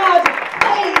of God's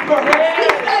favor. He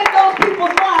saved those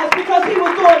people's lives because he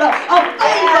was doing a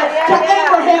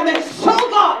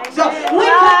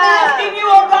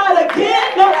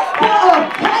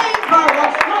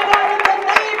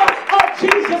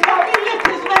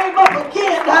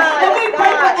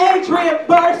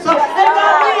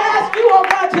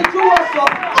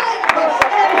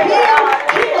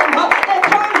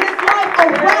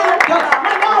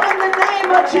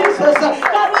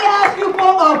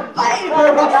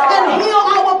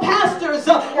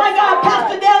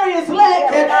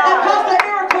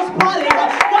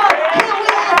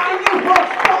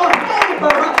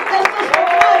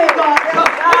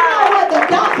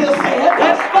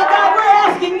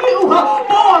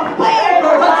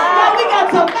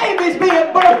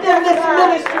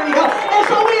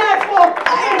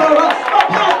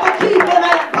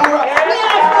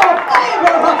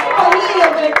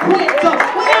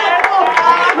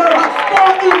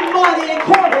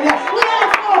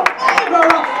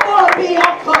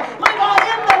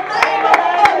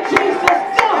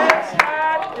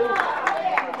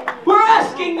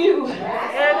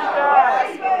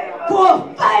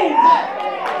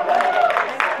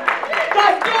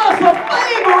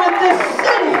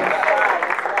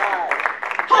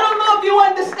you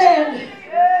understand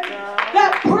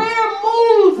that prayer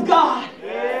moves God.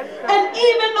 And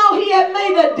even though he had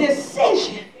made a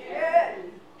decision,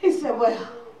 he said, well,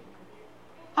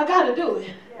 I got to do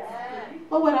it.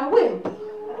 But what I will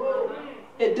do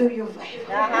is do you a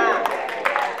favor.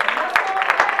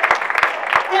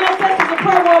 Intercessors and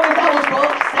prayer warriors, that was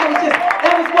books.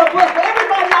 That was what books. But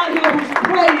everybody out here who's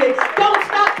praying, don't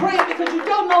stop praying because you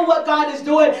don't know what God is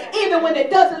doing, even when it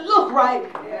doesn't look right.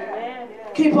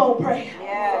 Keep on praying.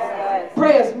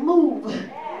 Prayers move.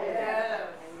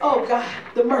 Oh God,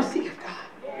 the mercy of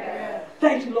God.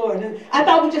 Thank you, Lord. And I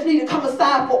thought we just need to come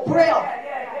aside for prayer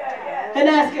and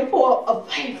ask him for a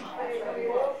favor.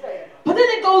 But then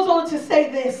it goes on to say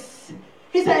this.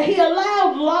 He said he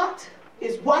allowed Lot,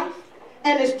 his wife,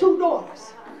 and his 2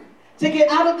 daughters to get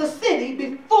out of the city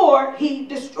before he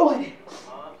destroyed it.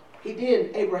 He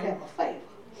did Abraham a favor.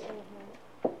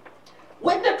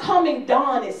 With the coming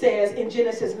dawn, it says in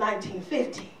Genesis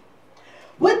 19:15,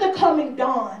 with the coming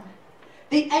dawn,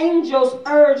 the angels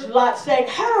urged Lot, saying,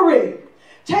 hurry,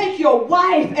 take your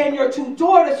wife and your 2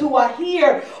 daughters who are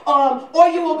here, or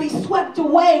you will be swept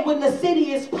away when the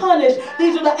city is punished.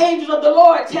 These are the angels of the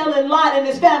Lord telling Lot and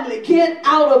his family, get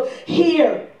out of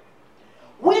here.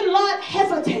 When Lot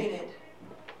hesitated,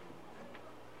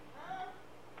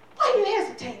 why are you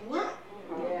hesitating, Lot?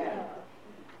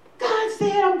 God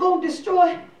said, I'm going to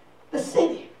destroy the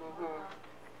city.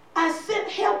 I sent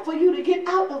help for you to get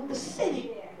out of the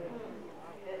city.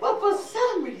 But for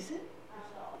some reason,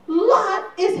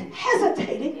 Lot is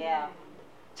hesitating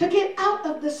to get out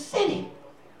of the city.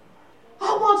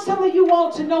 I want some of you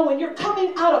all to know when you're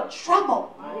coming out of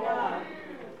trouble,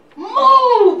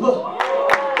 move.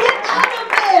 Get out of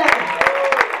there.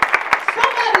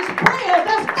 Somebody's prayers,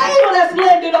 that's favor that's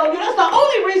landed on you. That's the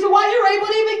only reason why you're able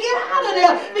to even get out of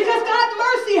there. Because God's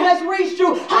mercy has reached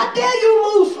you. How dare you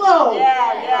move slow?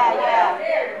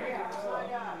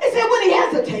 He said when he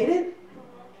hesitated,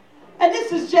 and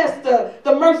this is just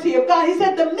the mercy of God. He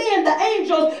said the men, the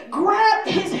angels, grabbed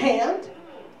his hand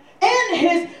and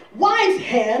his wife's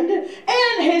hand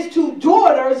and his 2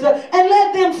 daughters and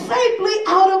led them safely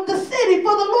out of the city,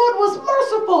 for the Lord was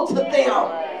merciful to them.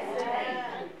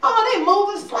 Oh, they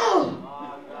moving slow.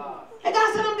 And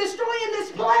God said, I'm destroying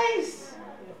this place.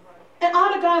 And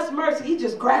out of God's mercy, he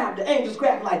just grabbed, the angels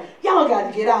grabbed like, y'all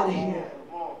got to get out of here.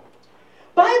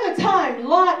 By the time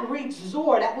Lot reached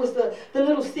Zoar, that was the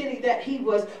little city that he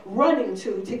was running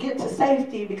to get to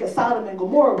safety because Sodom and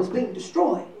Gomorrah was being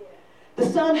destroyed, the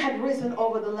sun had risen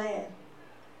over the land.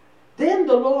 Then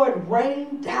the Lord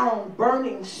rained down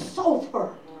burning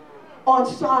sulfur on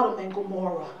Sodom and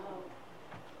Gomorrah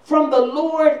from the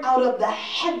Lord out of the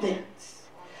heavens.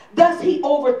 Thus he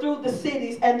overthrew the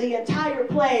cities and the entire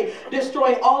plain,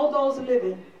 destroying all those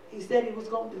living. He said he was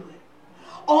going to do it.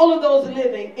 All of those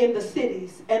living in the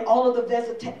cities and all of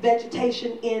the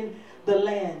vegetation in the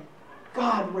land.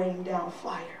 God rained down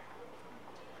fire.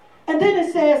 And then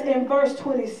it says in verse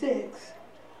 26,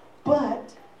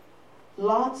 but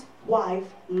Lot's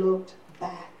wife looked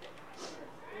back,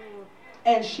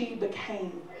 and she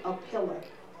became a pillar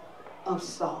of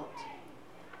salt.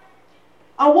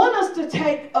 I want us to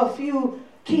take a few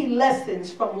key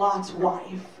lessons from Lot's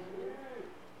wife.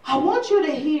 I want you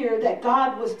to hear that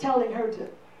God was telling her to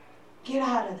get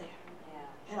out of there.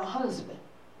 And a husband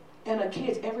and her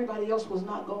kids, everybody else was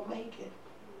not going to make it.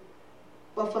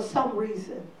 But for some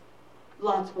reason,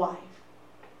 Lot's wife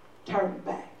turned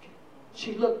back.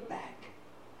 She looked back.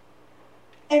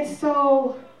 And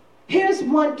so here's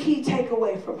one key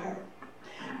takeaway from her.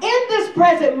 In this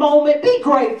present moment, be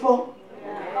grateful.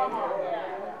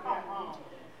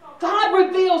 God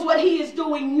reveals what he is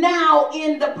doing now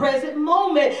in the present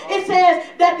moment. It says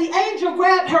that the angel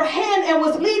grabbed her hand and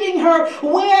was leading her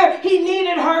where he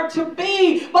needed her to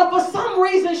be. But for some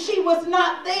reason, she was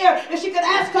not there. If she could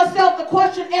ask herself the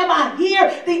question, am I here?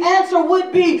 The answer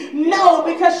would be no,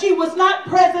 because she was not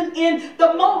present in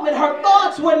the moment. Her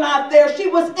thoughts were not there. She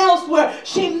was elsewhere.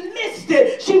 She missed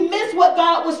it. She missed what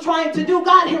God was trying to do.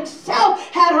 God himself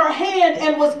had her hand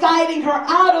and was guiding her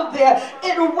out of there.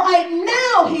 And right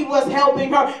now, he was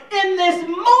helping her. In this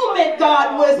moment,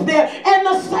 God was there. And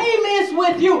the same is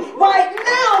with you. Right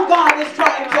now, God is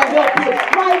trying to help you.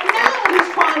 Right now, he's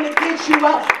trying to get you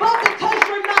out. But because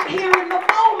you're not here in the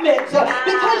moment,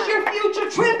 because you're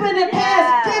future tripping and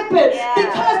past dipping,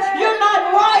 because you're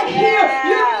not right here,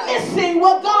 you're missing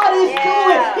what God is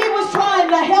doing. He was trying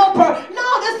to help her. No,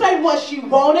 this ain't what she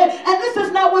wanted. And this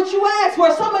is not what you asked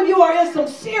for. Some of you are in some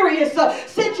serious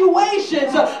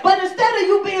situations. But instead of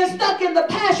you being stuck in the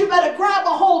past, you better grab a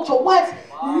hold to what's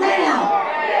now.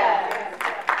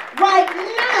 Right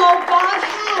now, God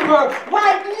had her.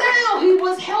 Right now, he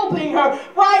was helping helping her.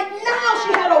 Right now,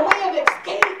 she had a way of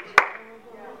escape.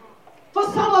 For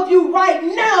some of you, right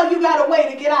now, you got a way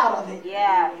to get out of it.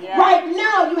 Yeah. Right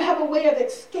now, you have a way of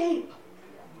escape.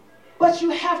 But you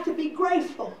have to be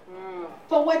grateful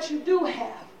for what you do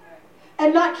have.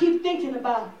 And not keep thinking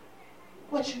about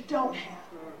what you don't have.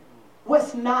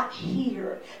 What's not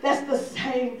here. That's the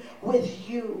same with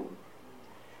you.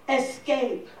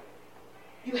 Escape.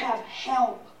 You have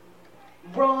help.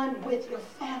 Run with your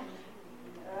family.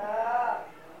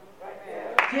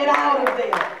 Get out of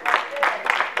there.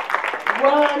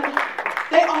 Run.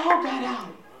 They all got out.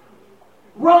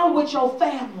 Run with your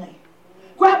family.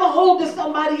 Grab a hold of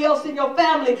somebody else in your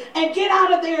family and get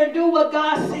out of there and do what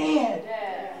God said.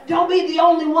 Don't be the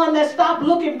only one that stopped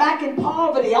looking back in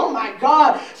poverty. Oh my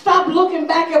God. Stop looking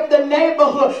back at the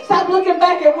neighborhood. Stop looking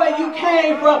back at where you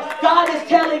came from. God is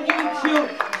telling you to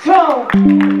go.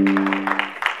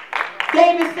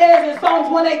 David says in Psalms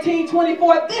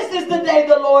 118:24, this is the day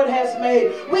the Lord has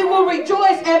made. We will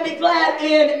rejoice and be glad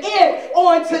in it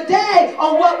on today,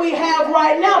 on what we have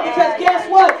right now. Because guess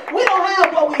what? We don't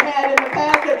have what we had in the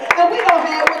past, and we don't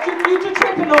have what your future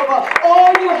tripping over.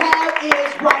 All you have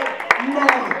is right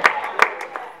now.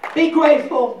 Be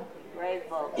grateful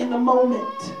in the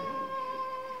moment.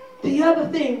 The other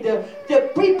thing, to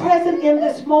be present in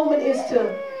this moment is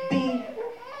to be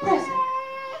present.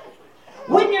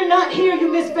 When you're not here,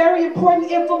 you miss very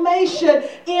important information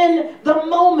in the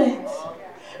moment.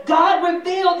 God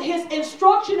revealed his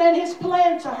instruction and his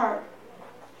plan to her.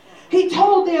 He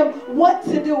told them what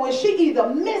to do, and she either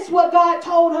missed what God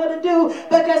told her to do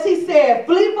because he said,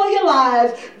 flee for your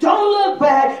lives, don't look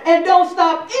back, and don't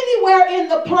stop anywhere in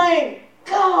the plane.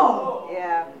 Go.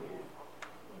 Yeah.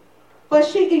 But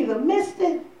she either missed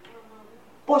it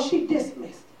or she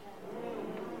dismissed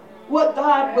what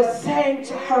God was saying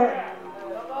to her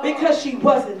because she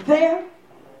wasn't there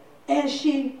and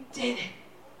she did it.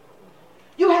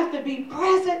 You have to be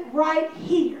present right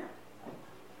here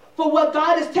for what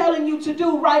God is telling you to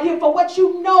do right here, for what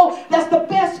you know that's the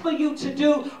best for you to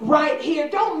do right here.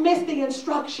 Don't miss the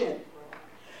instruction.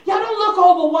 Y'all don't look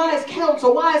over wise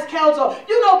counsel. Wise counsel,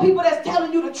 you know people that's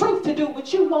telling you the truth to do,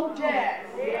 but you won't do it.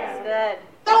 That's good.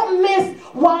 Don't miss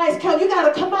wise counsel. You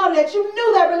got to come out of that. You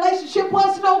knew that relationship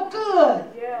was no good.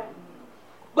 Yeah.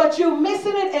 But you're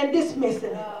missing it and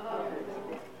dismissing it.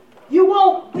 You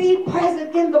won't be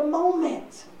present in the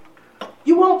moment.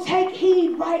 You won't take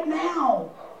heed right now.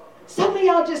 Some of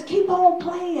y'all just keep on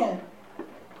playing.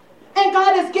 And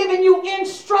God has given you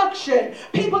instruction.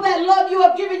 People that love you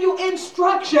have given you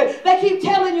instruction. They keep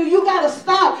telling you, you got to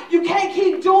stop. You can't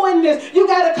keep doing this. You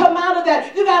got to come out of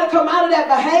that. You got to come out of that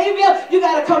behavior. You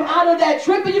got to come out of that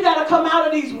tripping. You got to come out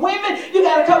of these women. You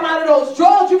got to come out of those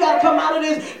drugs. You got to come out of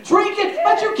this drinking.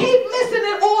 But you keep missing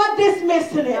it or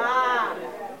dismissing it.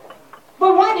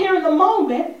 But right here in the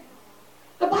moment,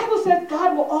 the Bible says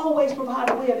God will always provide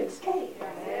a way of escape.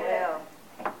 Yeah.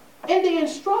 In the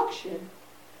instruction,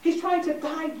 he's trying to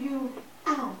guide you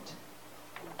out.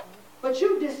 But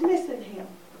you dismissing him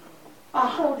by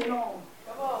holding on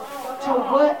to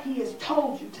what he has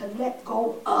told you to let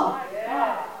go of.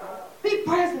 Be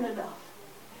present enough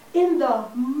in the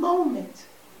moment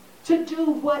to do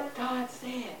what God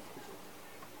said.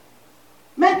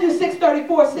 Matthew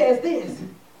 6:34 says this,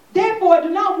 therefore do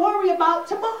not worry about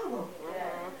tomorrow.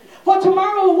 For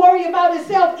tomorrow will worry about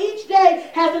itself. Each day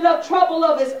has enough trouble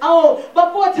of its own.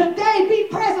 But for today, be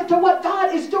present to what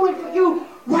God is doing for you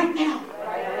right now.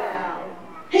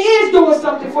 He is doing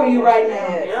something for you right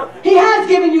now. He has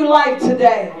given you life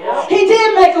today. He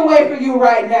did make a way for you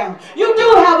right now. You do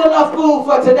have enough food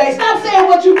for today. Stop saying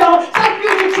what you don't. Stop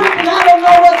future tripping. I don't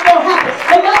know what's going to happen.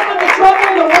 Enough of the trouble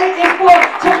and the wait is for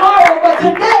tomorrow. But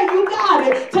today you got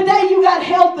it. Today you got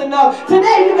health enough.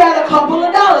 Today you got a couple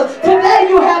of dollars. Today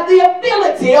you have the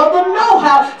ability or the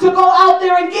know-how to go out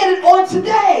there and get it on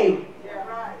today.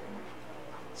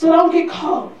 So don't get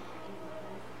caught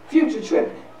future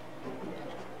tripping.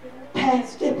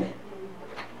 Past dipping.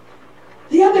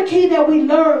 The other key that we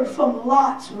learned from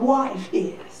Lot's wife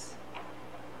is,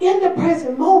 in the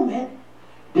present moment,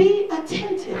 be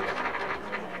attentive.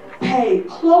 Pay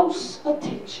close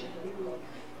attention.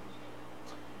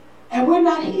 And we're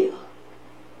not here.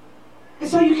 And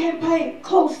so you can't pay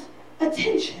close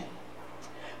attention.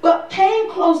 But paying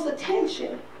close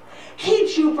attention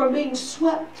keeps you from being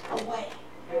swept away.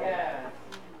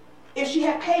 If she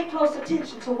had paid close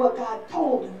attention to what God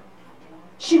told her,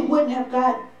 she wouldn't have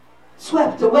got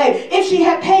swept away. If she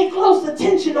had paid close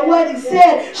attention to what he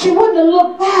said, she wouldn't have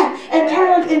looked back and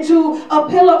turned into a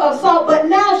pillar of salt. But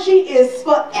now she is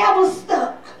forever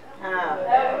stuck.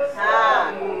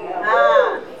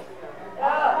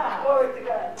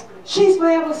 She's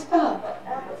forever stuck.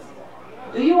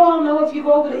 Do you all know if you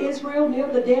go over to Israel near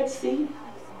the Dead Sea,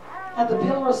 at the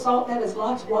pillar of salt that is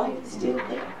Lot's wife is still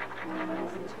there?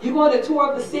 You go on a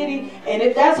tour of the city, and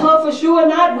if that's her for sure or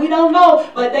not, we don't know.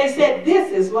 But they said,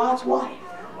 this is Lot's wife.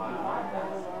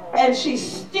 And she's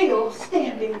still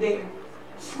standing there,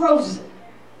 frozen,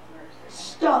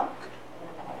 stuck,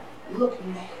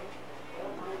 looking back.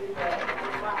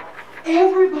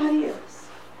 Everybody else,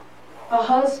 her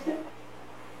husband,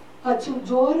 her 2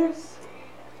 daughters,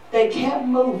 they kept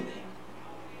moving.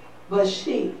 But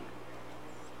she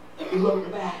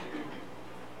looked back.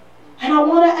 And I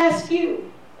want to ask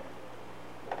you,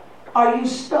 are you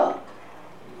stuck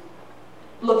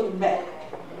looking back?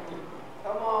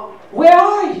 Come on. Where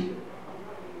are you?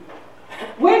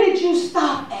 Where did you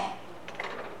stop at?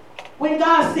 When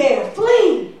God said,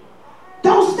 flee,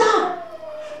 don't stop,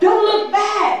 don't look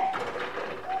back.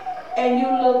 And you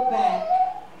look back.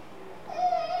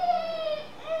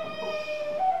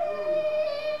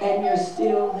 And you're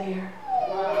still there.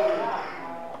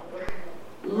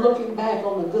 Looking back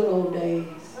on the good old days.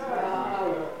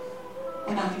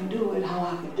 When I can do it how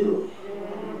I could do it.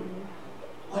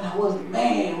 When I was the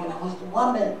man, when I was the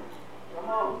woman.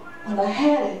 When I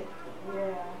had it.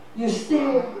 You're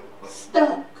still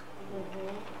stuck.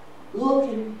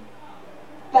 Looking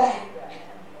back.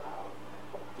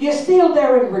 You're still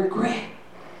there in regret.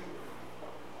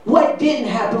 What didn't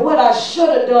happen, what I should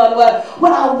have done,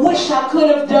 what I wish I could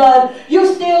have done. You're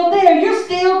still there. You're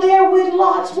still there with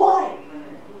Lot's wife.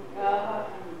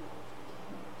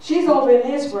 She's over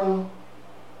in Israel.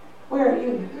 Where are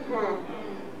you?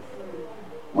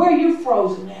 Where are you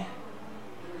frozen at?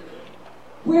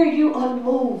 Where are you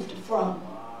unmoved from?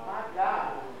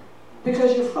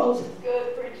 Because you're frozen.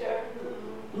 Good preacher.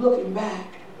 Looking back.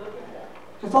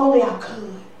 If only I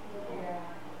could.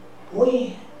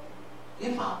 When?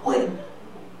 If I wouldn't.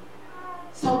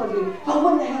 Some of you, if I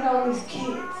wouldn't have had all these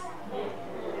kids.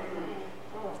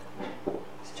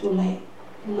 It's too late.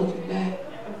 I'm looking back.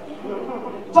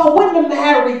 If I wouldn't have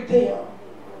married them.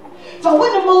 If I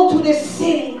wouldn't have moved to this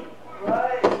city.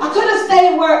 I could have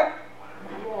stayed where?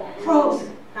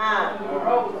 Frozen.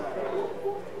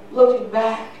 Looking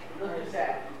back.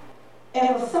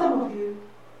 And for some of you,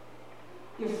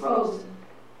 you're frozen.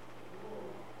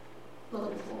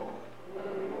 Looking forward.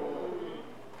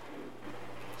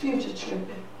 Future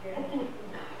tripping.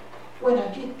 When I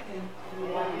get there.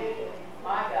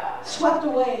 Swept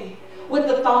away with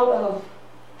the thought of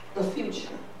the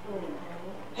future.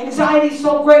 Anxiety is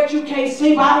so great you can't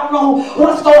sleep. I don't know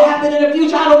what's going to happen in the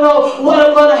future. I don't know what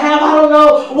I'm going to have. I don't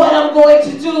know what I'm going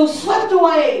to do. Swept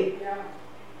away.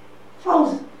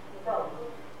 Frozen.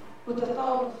 With the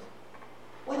thought of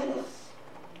what if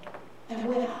and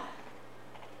when I.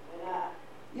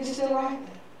 You're still right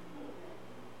there.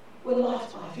 With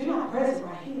Lot's wife. You're not present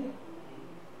right here.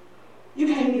 You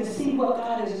can't even see what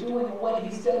God is doing and what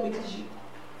He's done because you.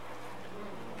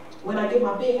 When I get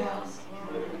my big house,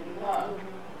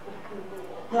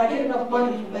 when I get enough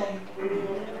money in the bank,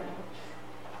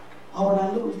 or when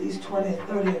I lose these 20,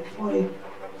 30, 40,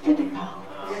 50 pounds,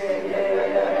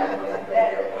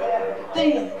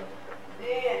 then,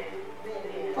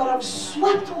 but I'm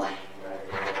swept away.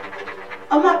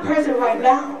 I'm not present right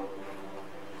now.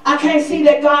 I can't see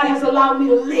that God has allowed me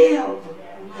to live.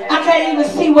 I can't even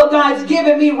see what God's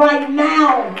given me right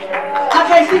now. I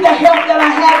can't see the health that I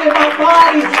have in my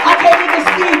body. I can't even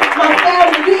see my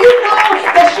family. Do you know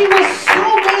that she was so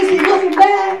busy looking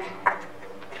back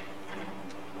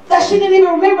that she didn't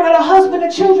even remember that her husband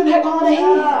and children had gone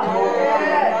ahead?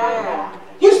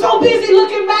 You're so busy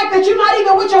looking back that you're not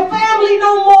even with your family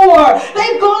no more.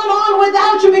 They've gone on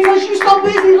without you because you're so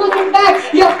busy looking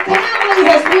back. Your family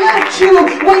has left you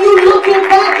when you're looking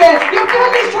back at. Your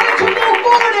family's trying to move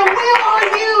forward, and where are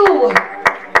you?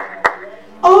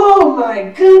 Oh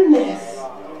my goodness.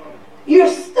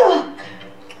 You're stuck.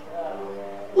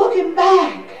 Looking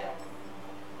back.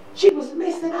 She was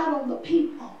missing out on the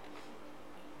people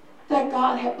that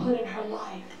God had put in her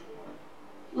life.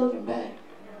 Looking back.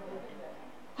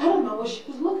 I don't know what she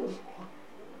was looking for.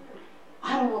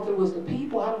 I don't know if it was the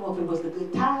people. I don't know if it was the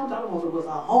good times. I don't know if it was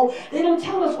her home. They don't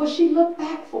tell us what she looked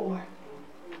back for.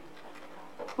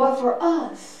 But for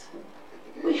us,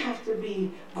 we have to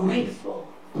be grateful,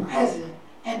 present,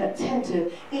 and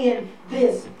attentive in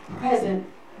this present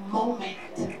moment.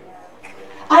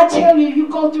 I tell you, you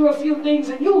go through a few things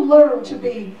and you learn to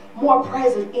be more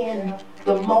present in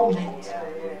the moment.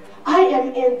 I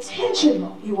am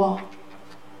intentional, you all,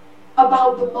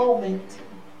 about the moment.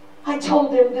 I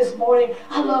told them this morning,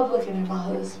 I love looking at my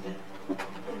husband.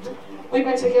 We've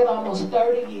been together almost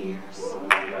 30 years.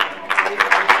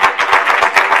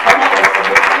 Come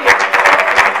on,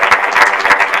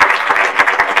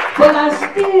 But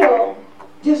I still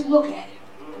just look at it.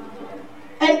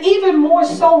 And even more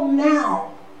so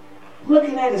now,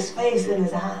 looking at his face and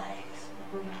his eyes.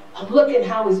 I'm looking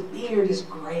how his beard is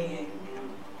graying.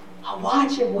 I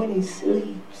watch him when he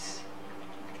sleeps.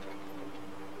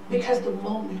 Because the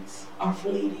moments are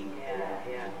fleeting.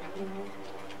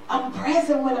 I'm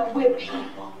present when I'm with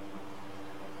people.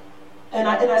 And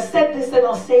I said this and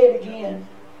I'll say it again.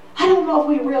 I don't know if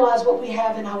we realize what we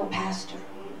have in our pastor.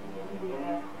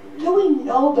 Do we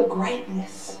know the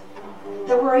greatness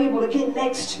that we're able to get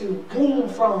next to, glean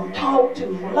from, talk to,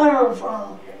 learn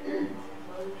from?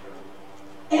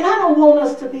 And I don't want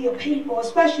us to be a people,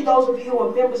 especially those of you who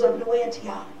are members of New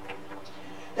Antioch,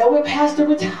 that when pastor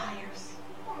retires,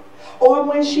 or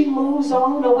when she moves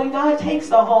on, or when God takes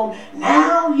her home,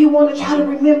 now you want to try to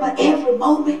remember every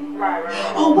moment.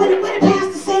 Oh, what did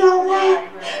pastor say on that?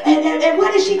 And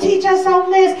what did she teach us on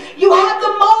this? You have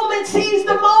the moment, seize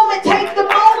the moment, take the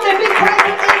moment, be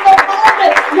present in the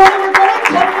moment. You're going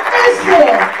to miss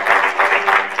it.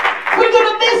 We're going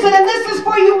to miss it, and this is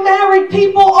for you married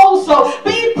people also.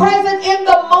 Be present in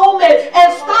the moment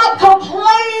and stop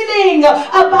complaining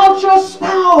about your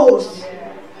spouse.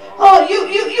 Oh,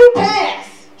 you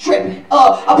pass tripping.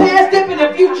 A past dipping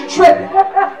and future tripping.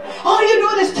 All you're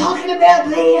doing is talking about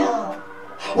them.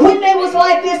 When they was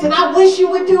like this, and I wish you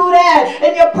would do that.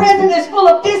 And your present is full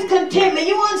of discontentment.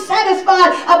 You're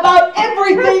unsatisfied about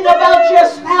everything about your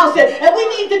spouse. And we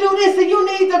need to do this, and you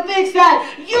need to fix that.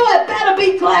 You had better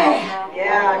be glad.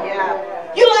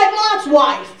 Yeah. You like Lot's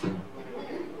wife.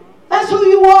 That's who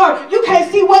you are. You can't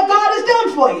see what God has done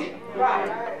for you.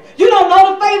 Right. You don't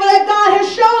know the favor that God has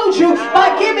showed you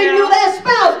by giving you that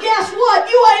spouse. Guess what?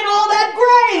 You ain't all that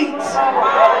great.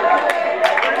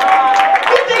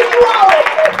 You think you all.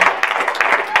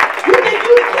 You think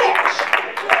you catch.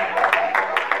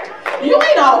 You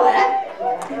ain't all that.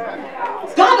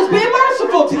 God has been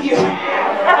merciful to you.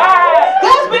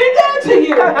 God's been good to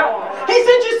you. He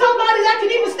sent you somebody that can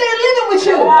even stand living with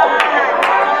you.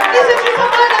 He sent you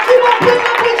somebody that keep on putting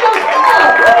up with your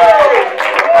stuff.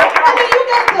 I mean, you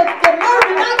got the nerve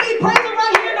to not be present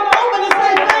right here in the moment and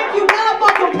say, thank you, God,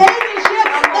 for companionship.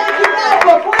 Thank you, God,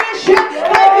 for friendship.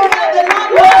 Thank you, God, that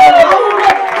I'm not alone.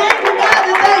 Thank you, God,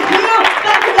 that they're here.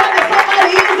 Thank you, God, that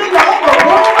somebody is in the other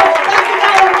room. Thank you,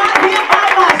 God, I'm not here by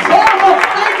myself.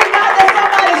 Thank you, God, that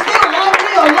somebody still loves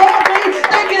me or loves me.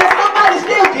 Thank you that somebody's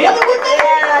still dealing with me.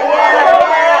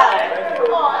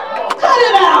 Cut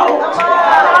it out.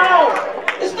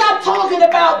 And stop talking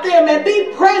about them and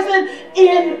be present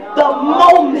in the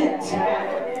moment.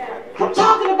 I'm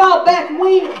talking about back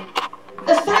when.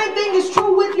 The same thing is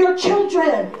true with your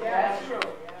children.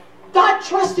 God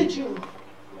trusted you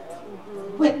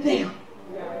with them.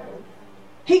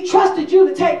 He trusted you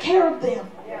to take care of them.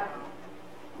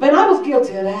 But I was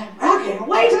guilty of that. I can't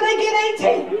wait till they get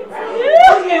 18.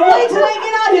 I can't wait till they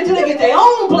get out here, till they get their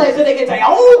own place, till they get their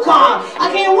own car.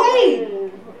 I can't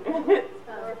wait.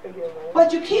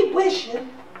 But you keep wishing,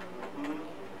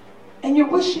 and you're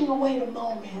wishing away the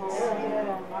moments.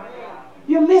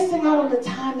 You're missing out on the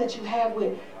time that you have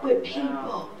with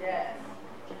people.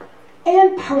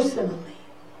 And personally.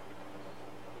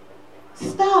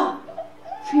 Stop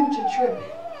future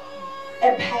tripping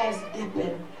and past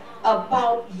dipping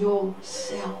about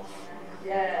yourself.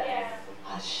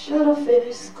 I should have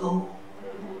finished school.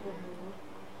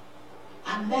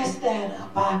 I messed that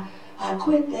up. I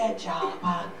quit that job.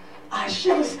 I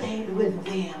should have stayed with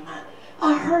them.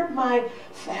 I hurt my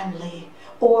family.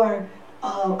 Or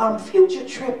I'm future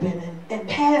tripping and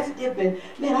past dipping.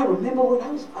 Man, I remember when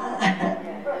I was 5.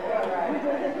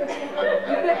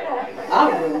 I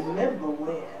remember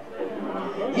when.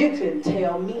 You couldn't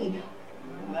tell me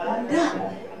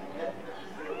nothing.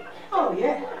 Oh,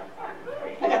 yeah.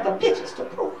 I got the pictures to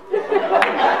prove.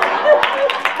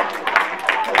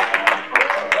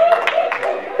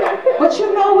 But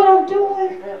you know what I'm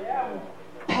doing?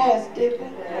 Past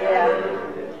dipping.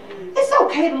 It's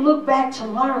okay to look back to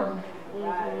learn.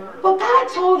 But God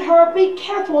told her, be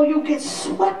careful or you'll get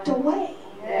swept away.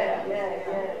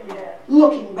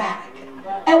 Looking back.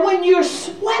 And when you're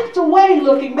swept away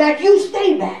looking back, you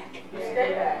stay back.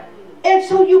 And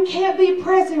so you can't be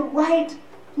present right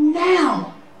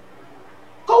now.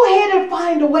 Go ahead and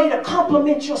find a way to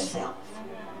compliment yourself.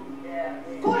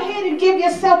 Go ahead and give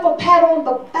yourself a pat on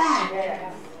the back.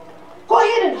 Go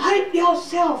ahead and hype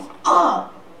yourself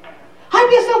up.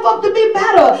 Hype yourself up to be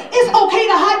better. It's okay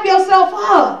to hype yourself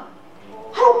up.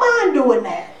 I don't mind doing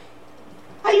that.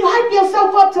 How you hype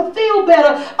yourself up to feel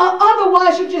better.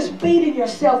 Otherwise, you're just beating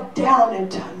yourself down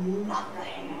into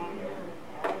nothing.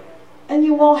 And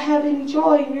you won't have any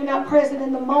joy, and you're not present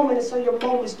in the moment, and so your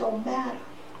moments don't matter.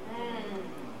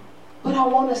 But I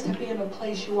want us to be in a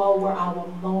place, you all, where our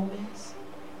moments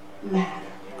matter.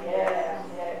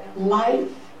 Life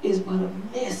is but a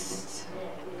mist.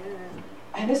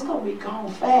 And it's going to be gone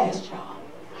fast, y'all.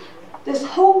 This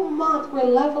whole month, we're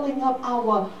leveling up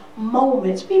our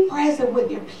moments. Be present with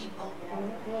your people.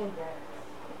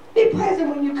 Be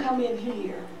present when you come in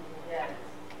here.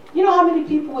 You know how many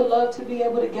people would love to be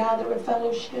able to gather in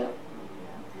fellowship?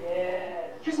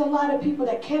 There's a lot of people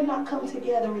that cannot come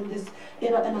together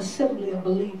in an assembly of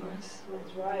believers.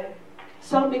 That's right.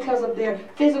 Some, because of their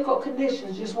physical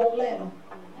conditions, just won't let them.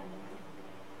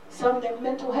 Some, their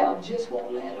mental health just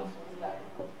won't let them.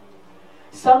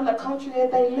 Some, the country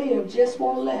that they live just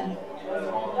won't let them.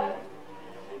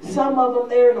 Some of them,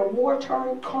 they're in a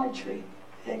war-torn country.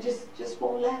 They just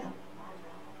won't let them.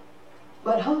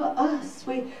 But us,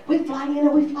 we fly in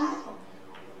and we fly out.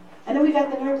 And then we got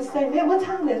the nerve to say, man, what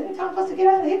time is it? It's time for us to get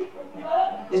out of here.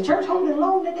 Is church holding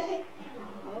long today?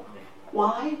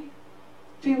 Why?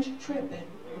 Future tripping.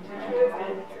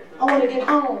 I want to get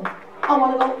home. I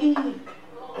want to go eat.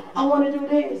 I want to do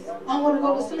this. I want to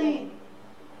go to sleep.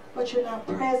 But you're not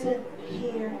present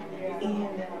here in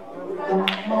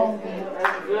the moment.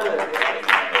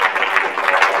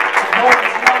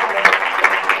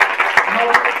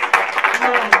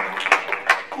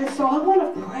 And so I want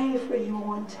to pray for you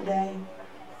on today.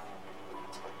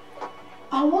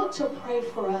 I want to pray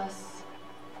for us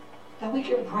that we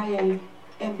can pray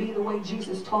and be the way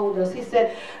Jesus told us. He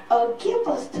said, give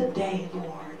us today,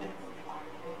 Lord,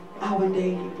 our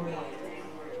daily bread.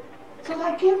 So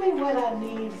God, give me what I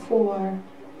need for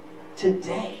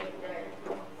today.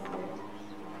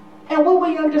 And what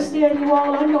we understand, you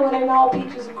all, I know it ain't all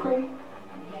peaches and cream.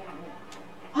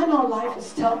 I know life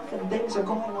is tough and things are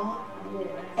going on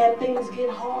and things get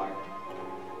hard.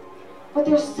 But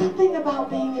there's something about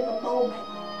being in the moment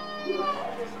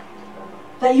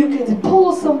that you can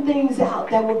pull some things out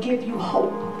that will give you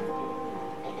hope.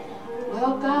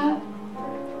 Well, God,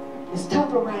 it's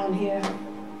tough around here,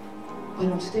 but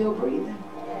I'm still breathing.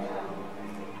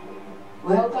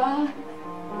 Well, God,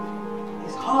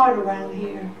 it's hard around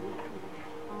here,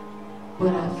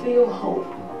 but I feel hope.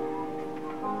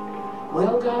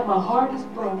 Well, God, my heart is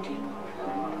broken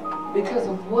because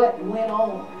of what went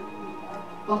on.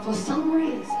 But for some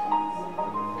reason,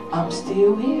 I'm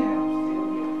still here.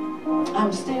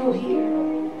 I'm still here.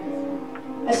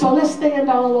 And so let's stand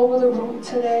all over the room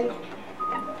today.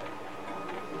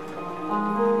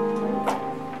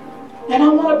 And I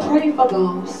want to pray for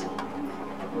those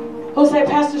who say,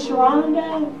 Pastor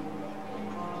Sharonda,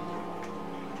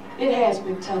 it has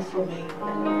been tough for me.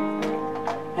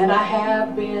 And I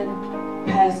have been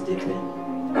past dipping.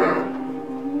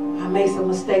 I made some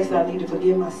mistakes that I need to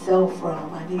forgive myself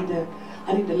from. I need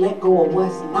to let go of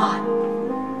what's not.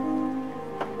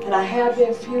 And I have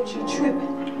been future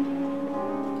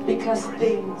tripping because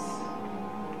things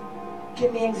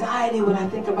give me anxiety when I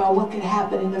think about what could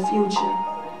happen in the future.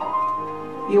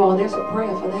 You all, there's a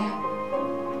prayer for that.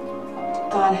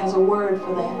 God has a word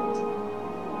for that.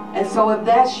 And so if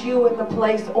that's you in the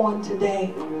place on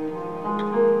today,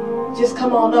 just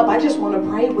come on up. I just want to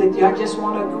pray with you. I just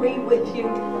want to agree with you.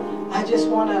 I just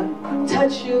want to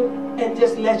touch you and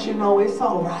just let you know it's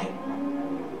all right.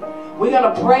 We're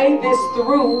going to pray this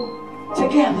through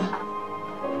together.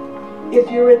 If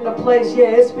you're in the place,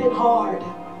 yeah, it's been hard.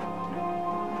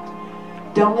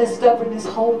 Don't let stubbornness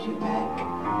hold you back.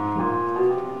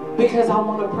 Because I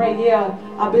want to pray, yeah,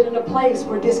 I've been in a place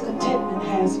where discontentment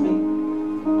has me.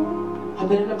 I've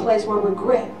been in a place where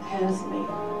regret has me.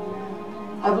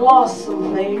 I've lost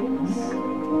some things,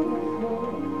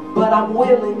 but I'm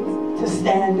willing to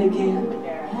stand again.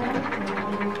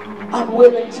 I'm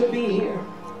willing to be here.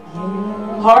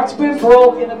 Heart's been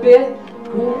broken a bit,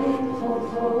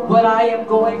 but I am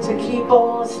going to keep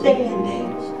on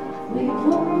standing.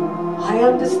 I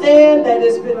understand that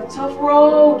it's been a tough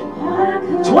road.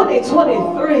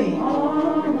 2023.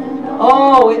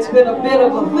 Oh, it's been a bit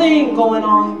of a thing going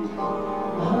on.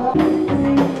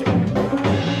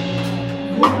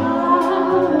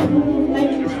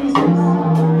 Thank you, Jesus.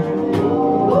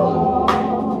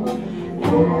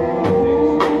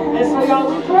 And so, y'all,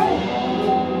 we pray.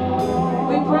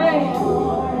 We pray.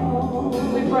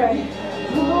 We pray.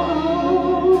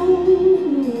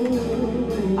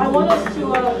 I want us to,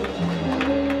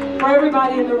 for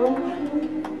everybody in the room,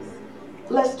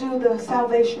 let's do the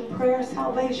salvation prayer.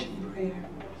 Salvation prayer.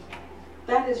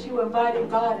 That is you inviting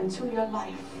God into your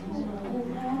life.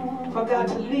 For God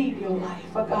to lead your life.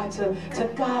 For God to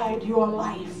guide your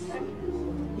life.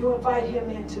 You invite Him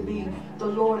in to be the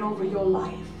Lord over your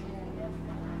life.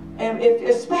 And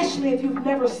especially if you've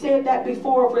never said that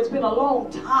before, if it's been a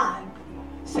long time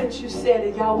since you said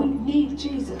it, y'all. We need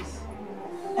Jesus.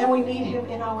 And we need him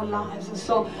in our lives. And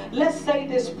so let's say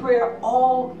this prayer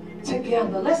all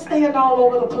together. Let's stand all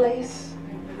over the place.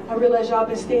 I realize y'all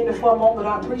been standing for a moment.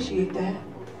 I appreciate that.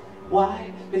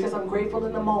 Why? Because I'm grateful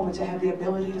in the moment to have the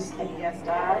ability to stand. Yes,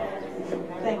 God.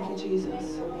 Thank you,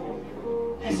 Jesus.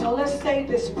 And so let's say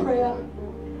this prayer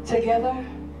together.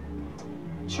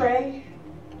 Trey,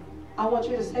 I want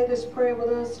you to say this prayer with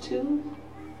us too.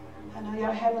 I know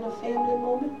y'all having a family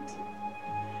moment.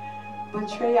 But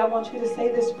Trey, I want you to say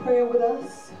this prayer with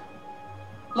us.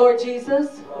 Lord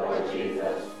Jesus,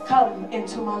 come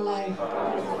into my life.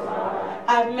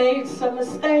 I've made some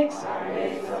mistakes,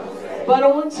 but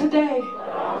on today,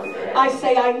 I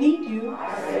say I need you.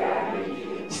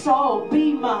 So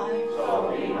be my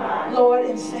Lord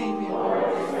and Savior.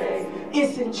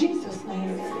 It's in Jesus'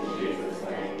 name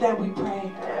that we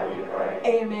pray.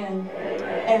 Amen.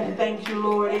 And thank you,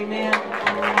 Lord. Amen.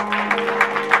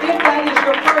 If that is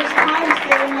your first time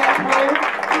saying that prayer,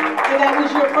 if that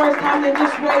was your first time, then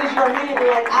just raise your hand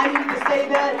like, I need to say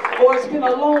that, or it's been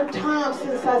a long time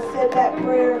since I said that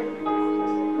prayer,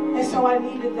 and so I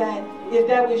needed that. If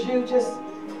that was you,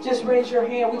 just raise your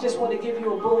hand. We just want to give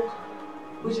you a book.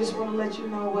 We just want to let you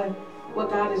know what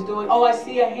God is doing. Oh, I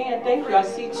see a hand. Thank you. I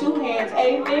see two hands.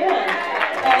 Amen.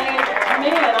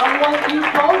 Amen. I want you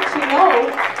both to know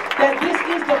that this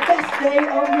is the best day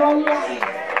of your life.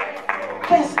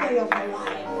 Best day of your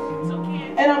life.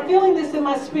 And I'm feeling this in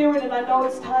my spirit, and I know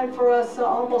it's time for us,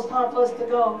 almost time for us to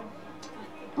go.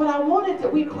 But I wanted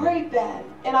that we prayed that,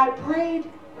 and I prayed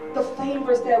the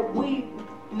favors that we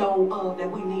know of that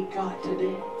we need God to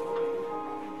do.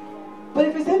 But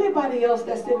if there's anybody else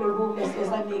that's in the room that says,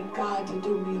 I need God to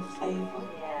do me a favor.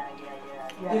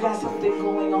 You got something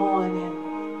going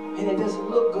on and it doesn't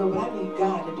look good, but I need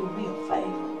God to do me a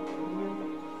favor.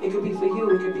 It could be for you,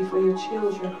 it could be for your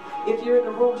children. If you're in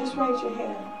the room, just raise your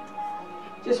hand.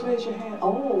 Just raise your hand.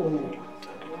 Oh,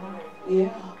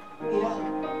 yeah.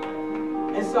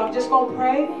 And so I'm just going to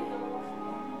pray.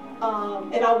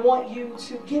 And I want you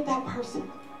to get that person,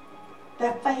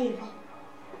 that favor.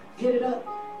 Get it up.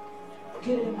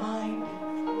 Get it in mind.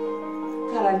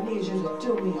 God, I need you to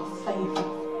do me a favor.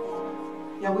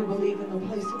 Yeah, we believe in the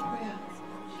place of prayer.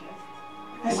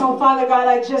 And so, Father God,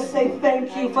 I just say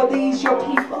thank you for these, your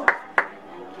people.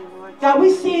 God,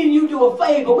 we seeing you do a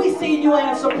favor. We seeing you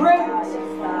answer prayers.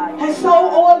 And so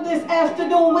on this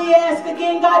afternoon, we ask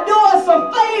again, God, do us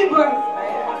a favor.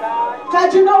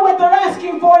 God, you know what they're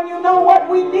asking for, and you know what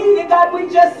we need. And God,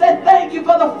 we just said thank you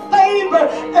for the favor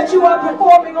that you are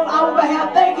performing on our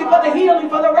behalf. Thank you for the healing,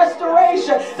 for the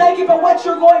restoration. Thank you for what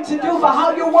you're going to do, for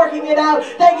how you're working it out.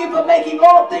 Thank you for making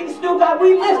all things new. God,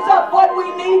 we lift up what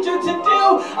we need you to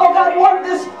do. Oh God, work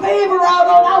this favor out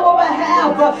on our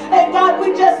behalf. And God,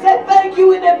 we just said thank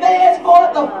you in advance for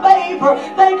the favor.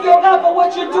 Thank you, oh God, for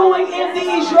what you're doing in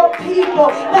these, your people.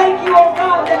 Thank you, oh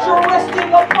God, that you're resting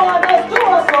upon us. Do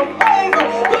us a favor.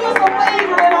 Do us a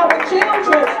favor in our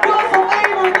children. Do us a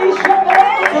favor in these young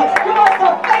adults. Do us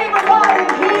a favor, God, and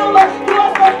heal. Do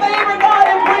us a favor, God,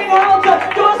 and bring out.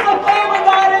 Do us a favor,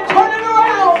 God, and turn it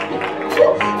around.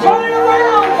 Turn it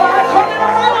around, God. Turn it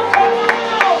around. Turn it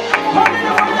around. Turn it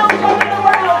around. Turn it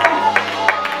around.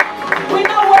 We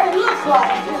know what it looks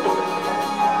like.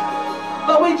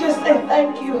 But we just say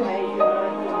thank you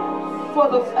for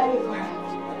the favor.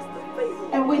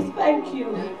 And we thank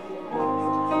you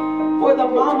for the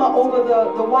mama over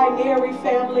the Wineri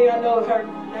family. I know her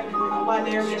name,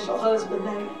 Wineri is her husband's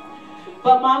name.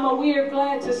 But Mama, we are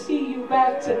glad to see you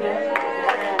back today.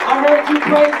 I heard you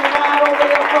praise God over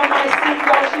there from my seat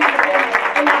while she was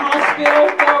in the hospital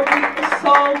for a week or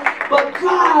so. But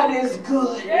God is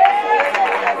good.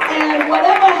 And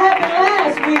whatever happened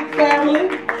last week, family,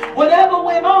 whatever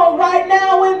went on right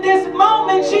now in this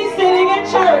moment, she's sitting in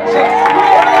church.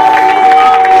 Right now in this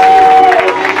moment, she's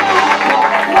praising God.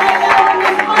 Right now in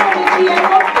this moment, she has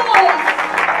her voice.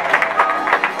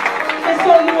 And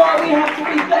so you all, we have to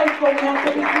be thankful. We have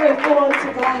to be grateful unto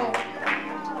God.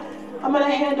 I'm going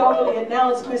to hand over the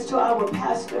announcements to our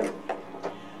pastor.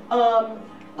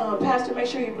 Pastor, make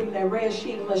sure you bring that red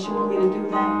sheet unless you want me to do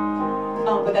that.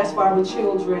 But that's for our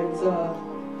children's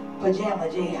pajama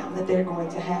jam that they're going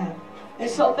to have. And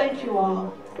so thank you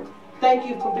all. Thank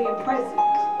you for being present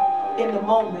in the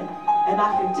moment. And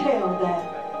I can tell that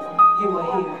you were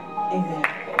here. Amen.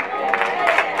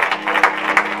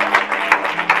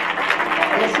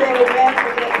 Let's say amen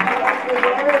for that powerful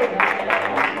word.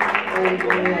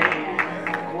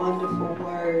 Amen. Wonderful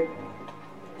word.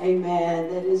 Amen.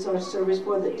 That is our service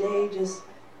for the day. Just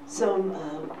some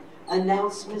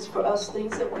announcements for us,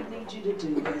 things that we need you to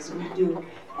do as we do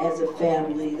as a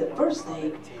family. The first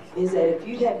thing is that if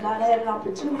you have not had an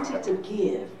opportunity to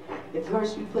give, if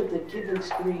first we put the giving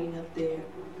screen up there,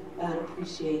 I'd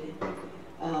appreciate it.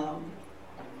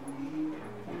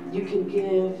 You can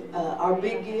give. Our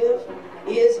big give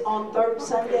is on third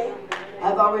Sunday.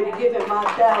 I've already given my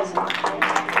 1,000.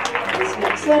 It's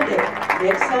next Sunday.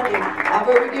 Next Sunday, I've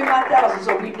already given my 1,000,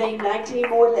 so we need 19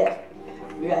 more left.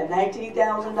 We got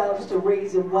 $19,000 to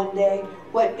raise in one day.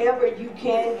 Whatever you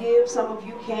can give, some of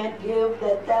you can't give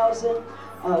that 1,000.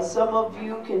 Some of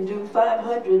you can do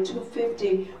 500,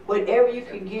 250. Whatever you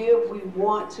can give, we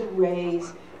want to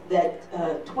raise that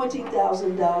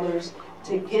 $20,000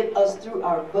 to get us through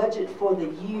our budget for the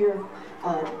year,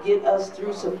 get us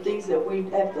through some things that we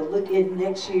have to look at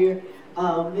next year.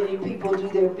 Many people do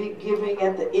their big giving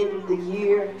at the end of the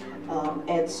year,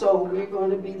 and so we're going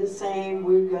to be the same.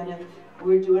 We're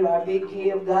doing our big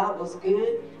give. God was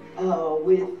good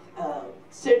with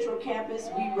Central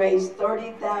Campus. We raised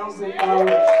 $30,000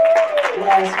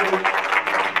 last week,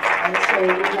 and so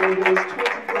we're going to raise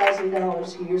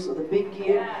 $20,000 here. So the big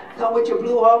give. Come with your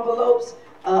blue envelopes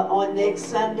on next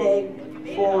Sunday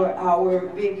for our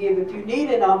big give. If you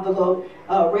need an envelope,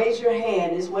 raise your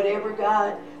hand. It's whatever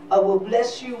God will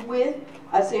bless you with.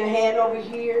 I see a hand over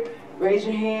here. Raise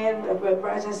your hand.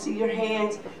 Bryce, I see your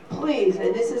hands. Please,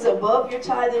 and this is above your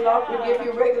tithing offering. Give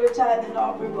your regular tithing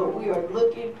offering, but we are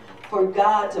looking for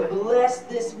God to bless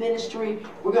this ministry.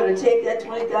 We're going to take that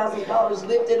 $20,000,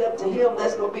 lift it up to Him.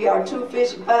 That's going to be our 2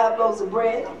 fish and 5 loaves of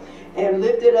bread, and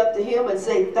lift it up to Him and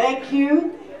say thank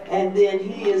you. And then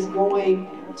He is going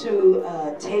to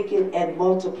take it and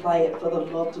multiply it for the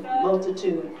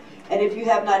multitude. And if you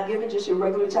have not given just your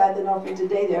regular tithing offering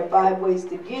today, there are 5 ways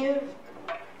to give.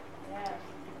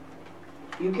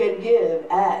 You can give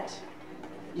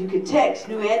you can text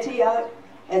New Antioch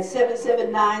at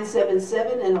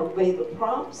 77977 and obey the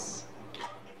prompts.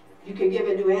 You can give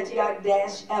at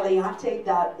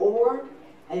newantioch-aliante.org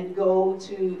and go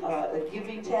to the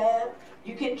giving tab.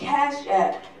 You can cash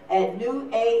at New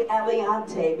A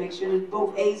Aliante. Make sure that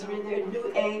both A's are in there.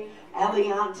 New A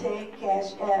Aliante,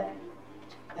 cash app.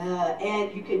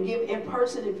 And you can give in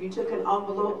person if you took an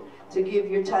envelope to give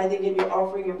your tithing and your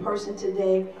offering in person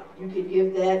today. You can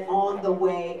give that on the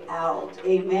way out.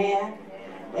 Amen.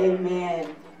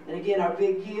 Amen. And again, our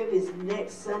big give is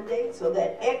next Sunday, so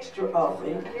that extra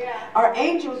offering. Our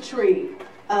angel tree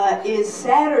is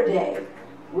Saturday.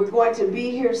 We're going to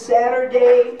be here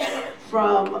Saturday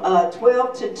from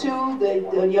 12 to 2.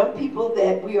 The young people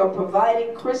that we are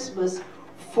providing Christmas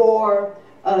for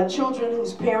children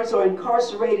whose parents are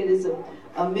incarcerated is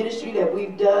a ministry that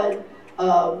we've done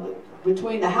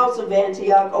between the House of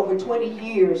Antioch over 20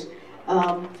 years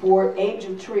for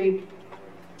Angel Tree.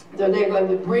 So they're going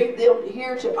to bring them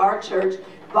here to our church.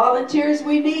 Volunteers,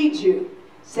 we need you.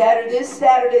 This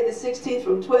Saturday the 16th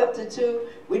from 12 to 2,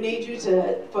 we need you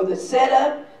for the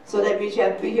setup. So that means you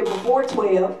have to be here before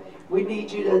 12. We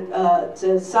need you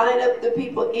to sign up the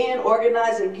people in,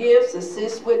 organize the gifts,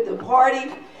 assist with the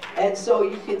party. And so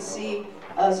you can see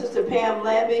Sister Pam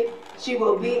Lambie. She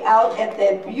will be out at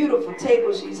that beautiful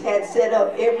table she's had set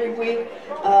up every week.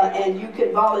 And you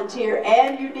can volunteer.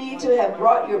 And you need to have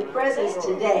brought your presents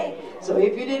today. So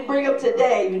if you didn't bring them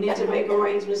today, you need to make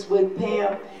arrangements with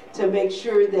Pam to make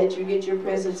sure that you get your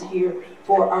presents here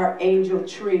for our angel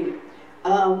tree.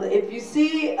 If you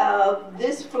see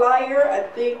this flyer, I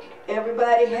think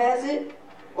everybody has it,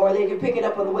 or they can pick it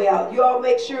up on the way out. You all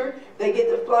make sure they get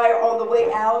the flyer on the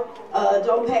way out.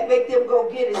 Don't make them go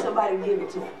get it. Somebody give it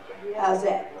to them. How's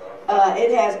that?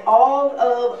 It has all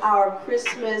of our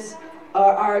Christmas,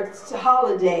 our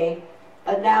holiday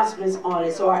announcements on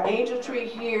it. So our angel tree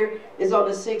here is on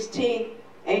the 16th.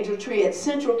 Angel Tree at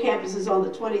Central Campus is on the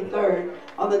 23rd.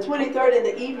 On the 23rd in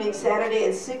the evening, Saturday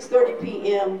at 6:30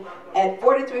 p.m. at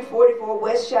 4344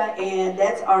 West Cheyenne.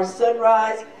 That's our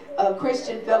Sunrise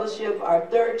Christian Fellowship, our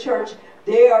third church.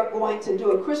 They are going to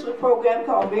do a Christmas program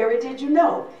called Mary Did You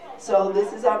Know? So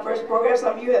this is our first program.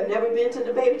 Some of you have never been to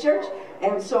the baby church,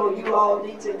 and so you all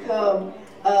need to come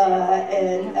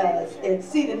and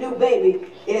see the new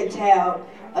baby in town,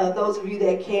 those of you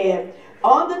that can.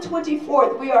 On the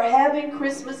 24th, we are having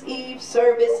Christmas Eve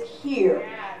service here.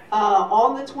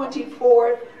 On the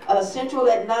 24th, Central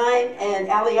at 9 and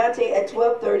Aliante at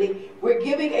 12:30. We're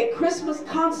giving a Christmas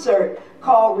concert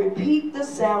called Repeat the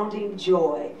Sounding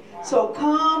Joy. So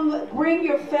come, bring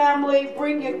your family,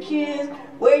 bring your kids,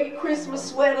 wear your Christmas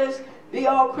sweaters, be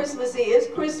all Christmassy.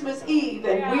 It's Christmas Eve,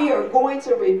 and we are going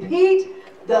to repeat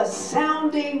the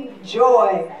sounding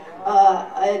joy.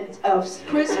 a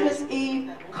Christmas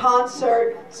Eve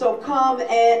concert. So come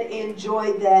and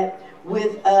enjoy that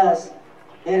with us.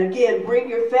 And again, bring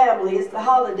your family. It's the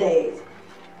holidays.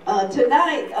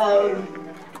 Tonight,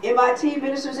 MIT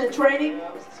Ministers in Training,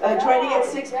 training at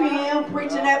 6 p.m.,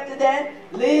 preaching after that.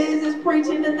 Liz is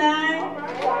preaching tonight.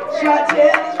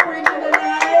 Chantel is preaching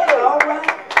tonight. All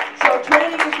right. So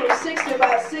training is from 6 to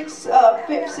about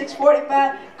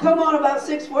 6:45. Come on about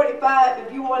 6:45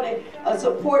 if you want to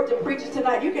support the preachers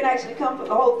tonight. You can actually come for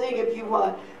the whole thing if you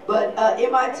want. But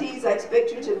MITs, I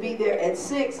expect you to be there at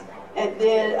 6. And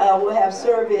then we'll have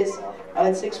service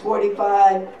at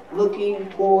 6:45, looking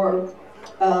for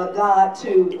God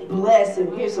to bless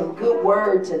and hear some good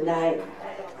word tonight.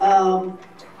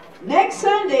 Next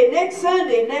Sunday,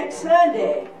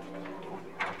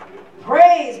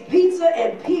 praise, pizza,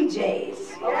 and PJs.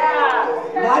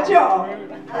 Not y'all.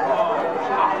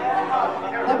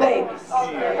 The babies.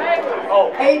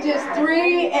 Ages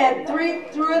 3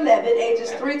 through 11.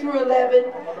 Ages 3 through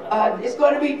 11. It's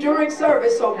going to be during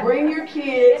service, so bring your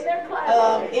kids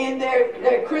in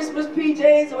their Christmas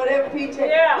PJs or whatever PJs.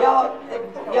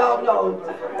 Y'all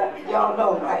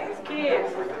know, right?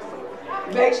 Kids.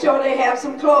 Make sure they have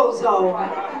some clothes on.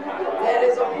 That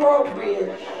is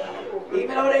appropriate.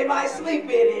 Even though they might sleep in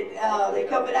it, they're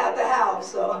coming out the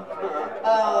house. So,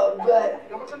 but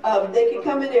they can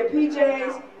come in their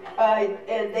PJs,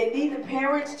 and they need the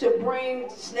parents to bring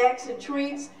snacks and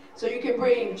treats. So you can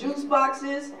bring juice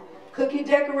boxes, cookie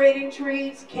decorating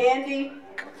treats, candy,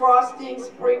 frosting,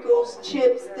 sprinkles,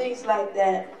 chips, things like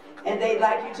that. And they'd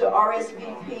like you to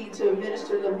RSVP to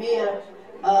Minister Lamia.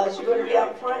 She's going to be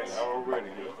out front.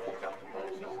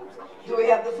 Do we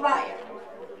have the flyer?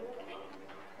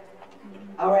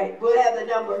 All right, we'll have the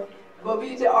number. But we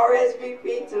need to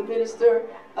RSVP to Minister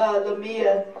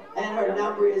Lamia, and her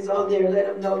number is on there. Let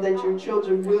them know that your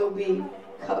children will be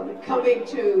coming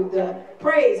to the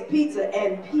Praise, Pizza,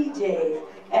 and PJs.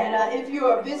 And if you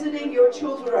are visiting, your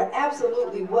children are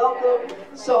absolutely welcome.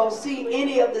 So see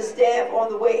any of the staff on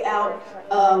the way out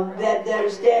that are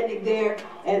standing there,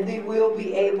 and they will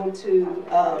be able to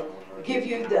give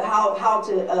you the how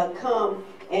to come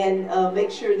and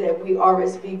make sure that we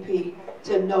RSVP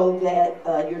to know that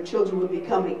your children will be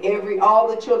coming. All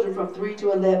the children from 3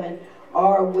 to 11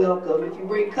 are welcome. If you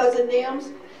bring cousin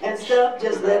Nims and stuff,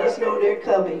 just let us know they're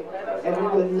coming, and we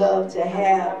would love to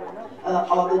have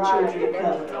all the children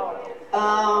coming.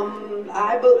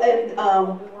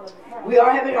 We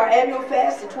are having our annual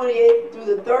fast the 28th through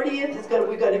the 30th.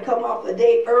 We're going to come off a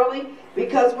day early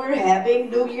because we're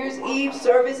having New Year's Eve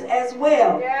service as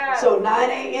well. Yeah. So 9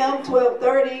 a.m.,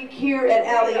 12:30 here at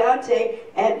Aliante.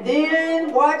 And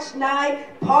then watch night.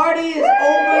 Party is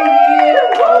over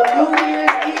here on New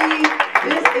Year's Eve.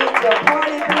 This is the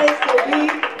party place to be.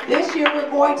 This year we're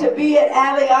going to be at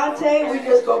Aliante. We're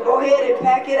just going to go ahead and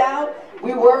pack it out.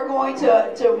 We were going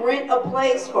to rent a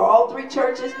place for all 3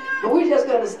 churches, but we're just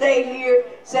going to stay here,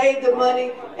 save the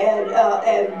money, and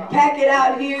pack it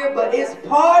out here. But it's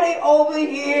party over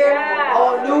here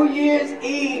on New Year's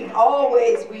Eve.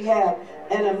 Always we have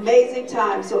an amazing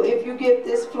time. So if you get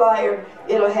this flyer,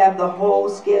 it'll have the whole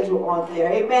schedule on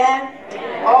there. Amen?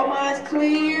 All minds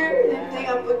clear? Anything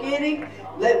I'm forgetting?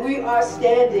 We are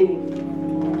standing.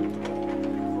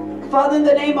 Father, in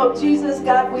the name of Jesus,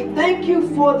 God, we thank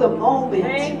you for the moment.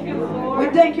 Thank you, Lord.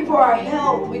 We thank you for our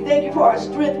health. We thank you for our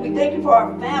strength. We thank you for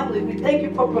our family. We thank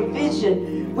you for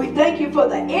provision. We thank you for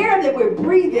the air that we're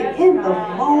breathing in the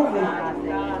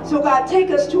moment. So, God, take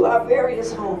us to our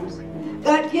various homes.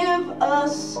 God, give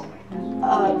us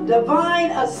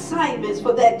divine assignments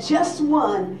for that just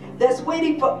one that's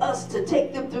waiting for us to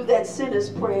take them through that sinner's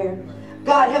prayer.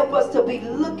 God, help us to be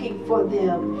looking for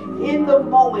them in the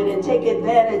moment and take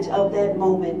advantage of that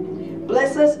moment.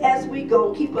 Bless us as we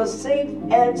go. Keep us safe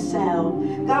and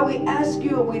sound. God, we ask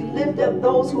you and we lift up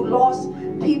those who lost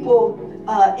people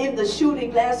in the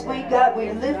shooting last week. God,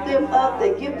 we lift them up.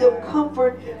 That give them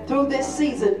comfort through this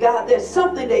season. God, there's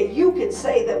something that you can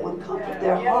say that would comfort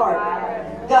their heart.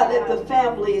 God, let the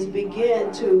families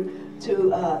begin to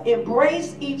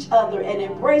embrace each other and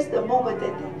embrace the moment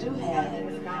that they do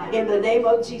have. In the name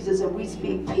of Jesus, and we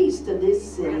speak peace to this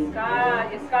city. Yes,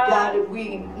 God. Yes, God. God,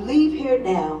 we leave here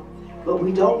now, but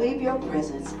we don't leave your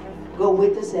presence. Go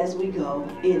with us as we go.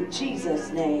 In Jesus'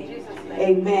 name,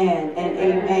 amen and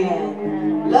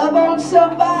amen. Love on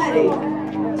somebody.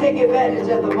 Take advantage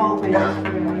of the moment.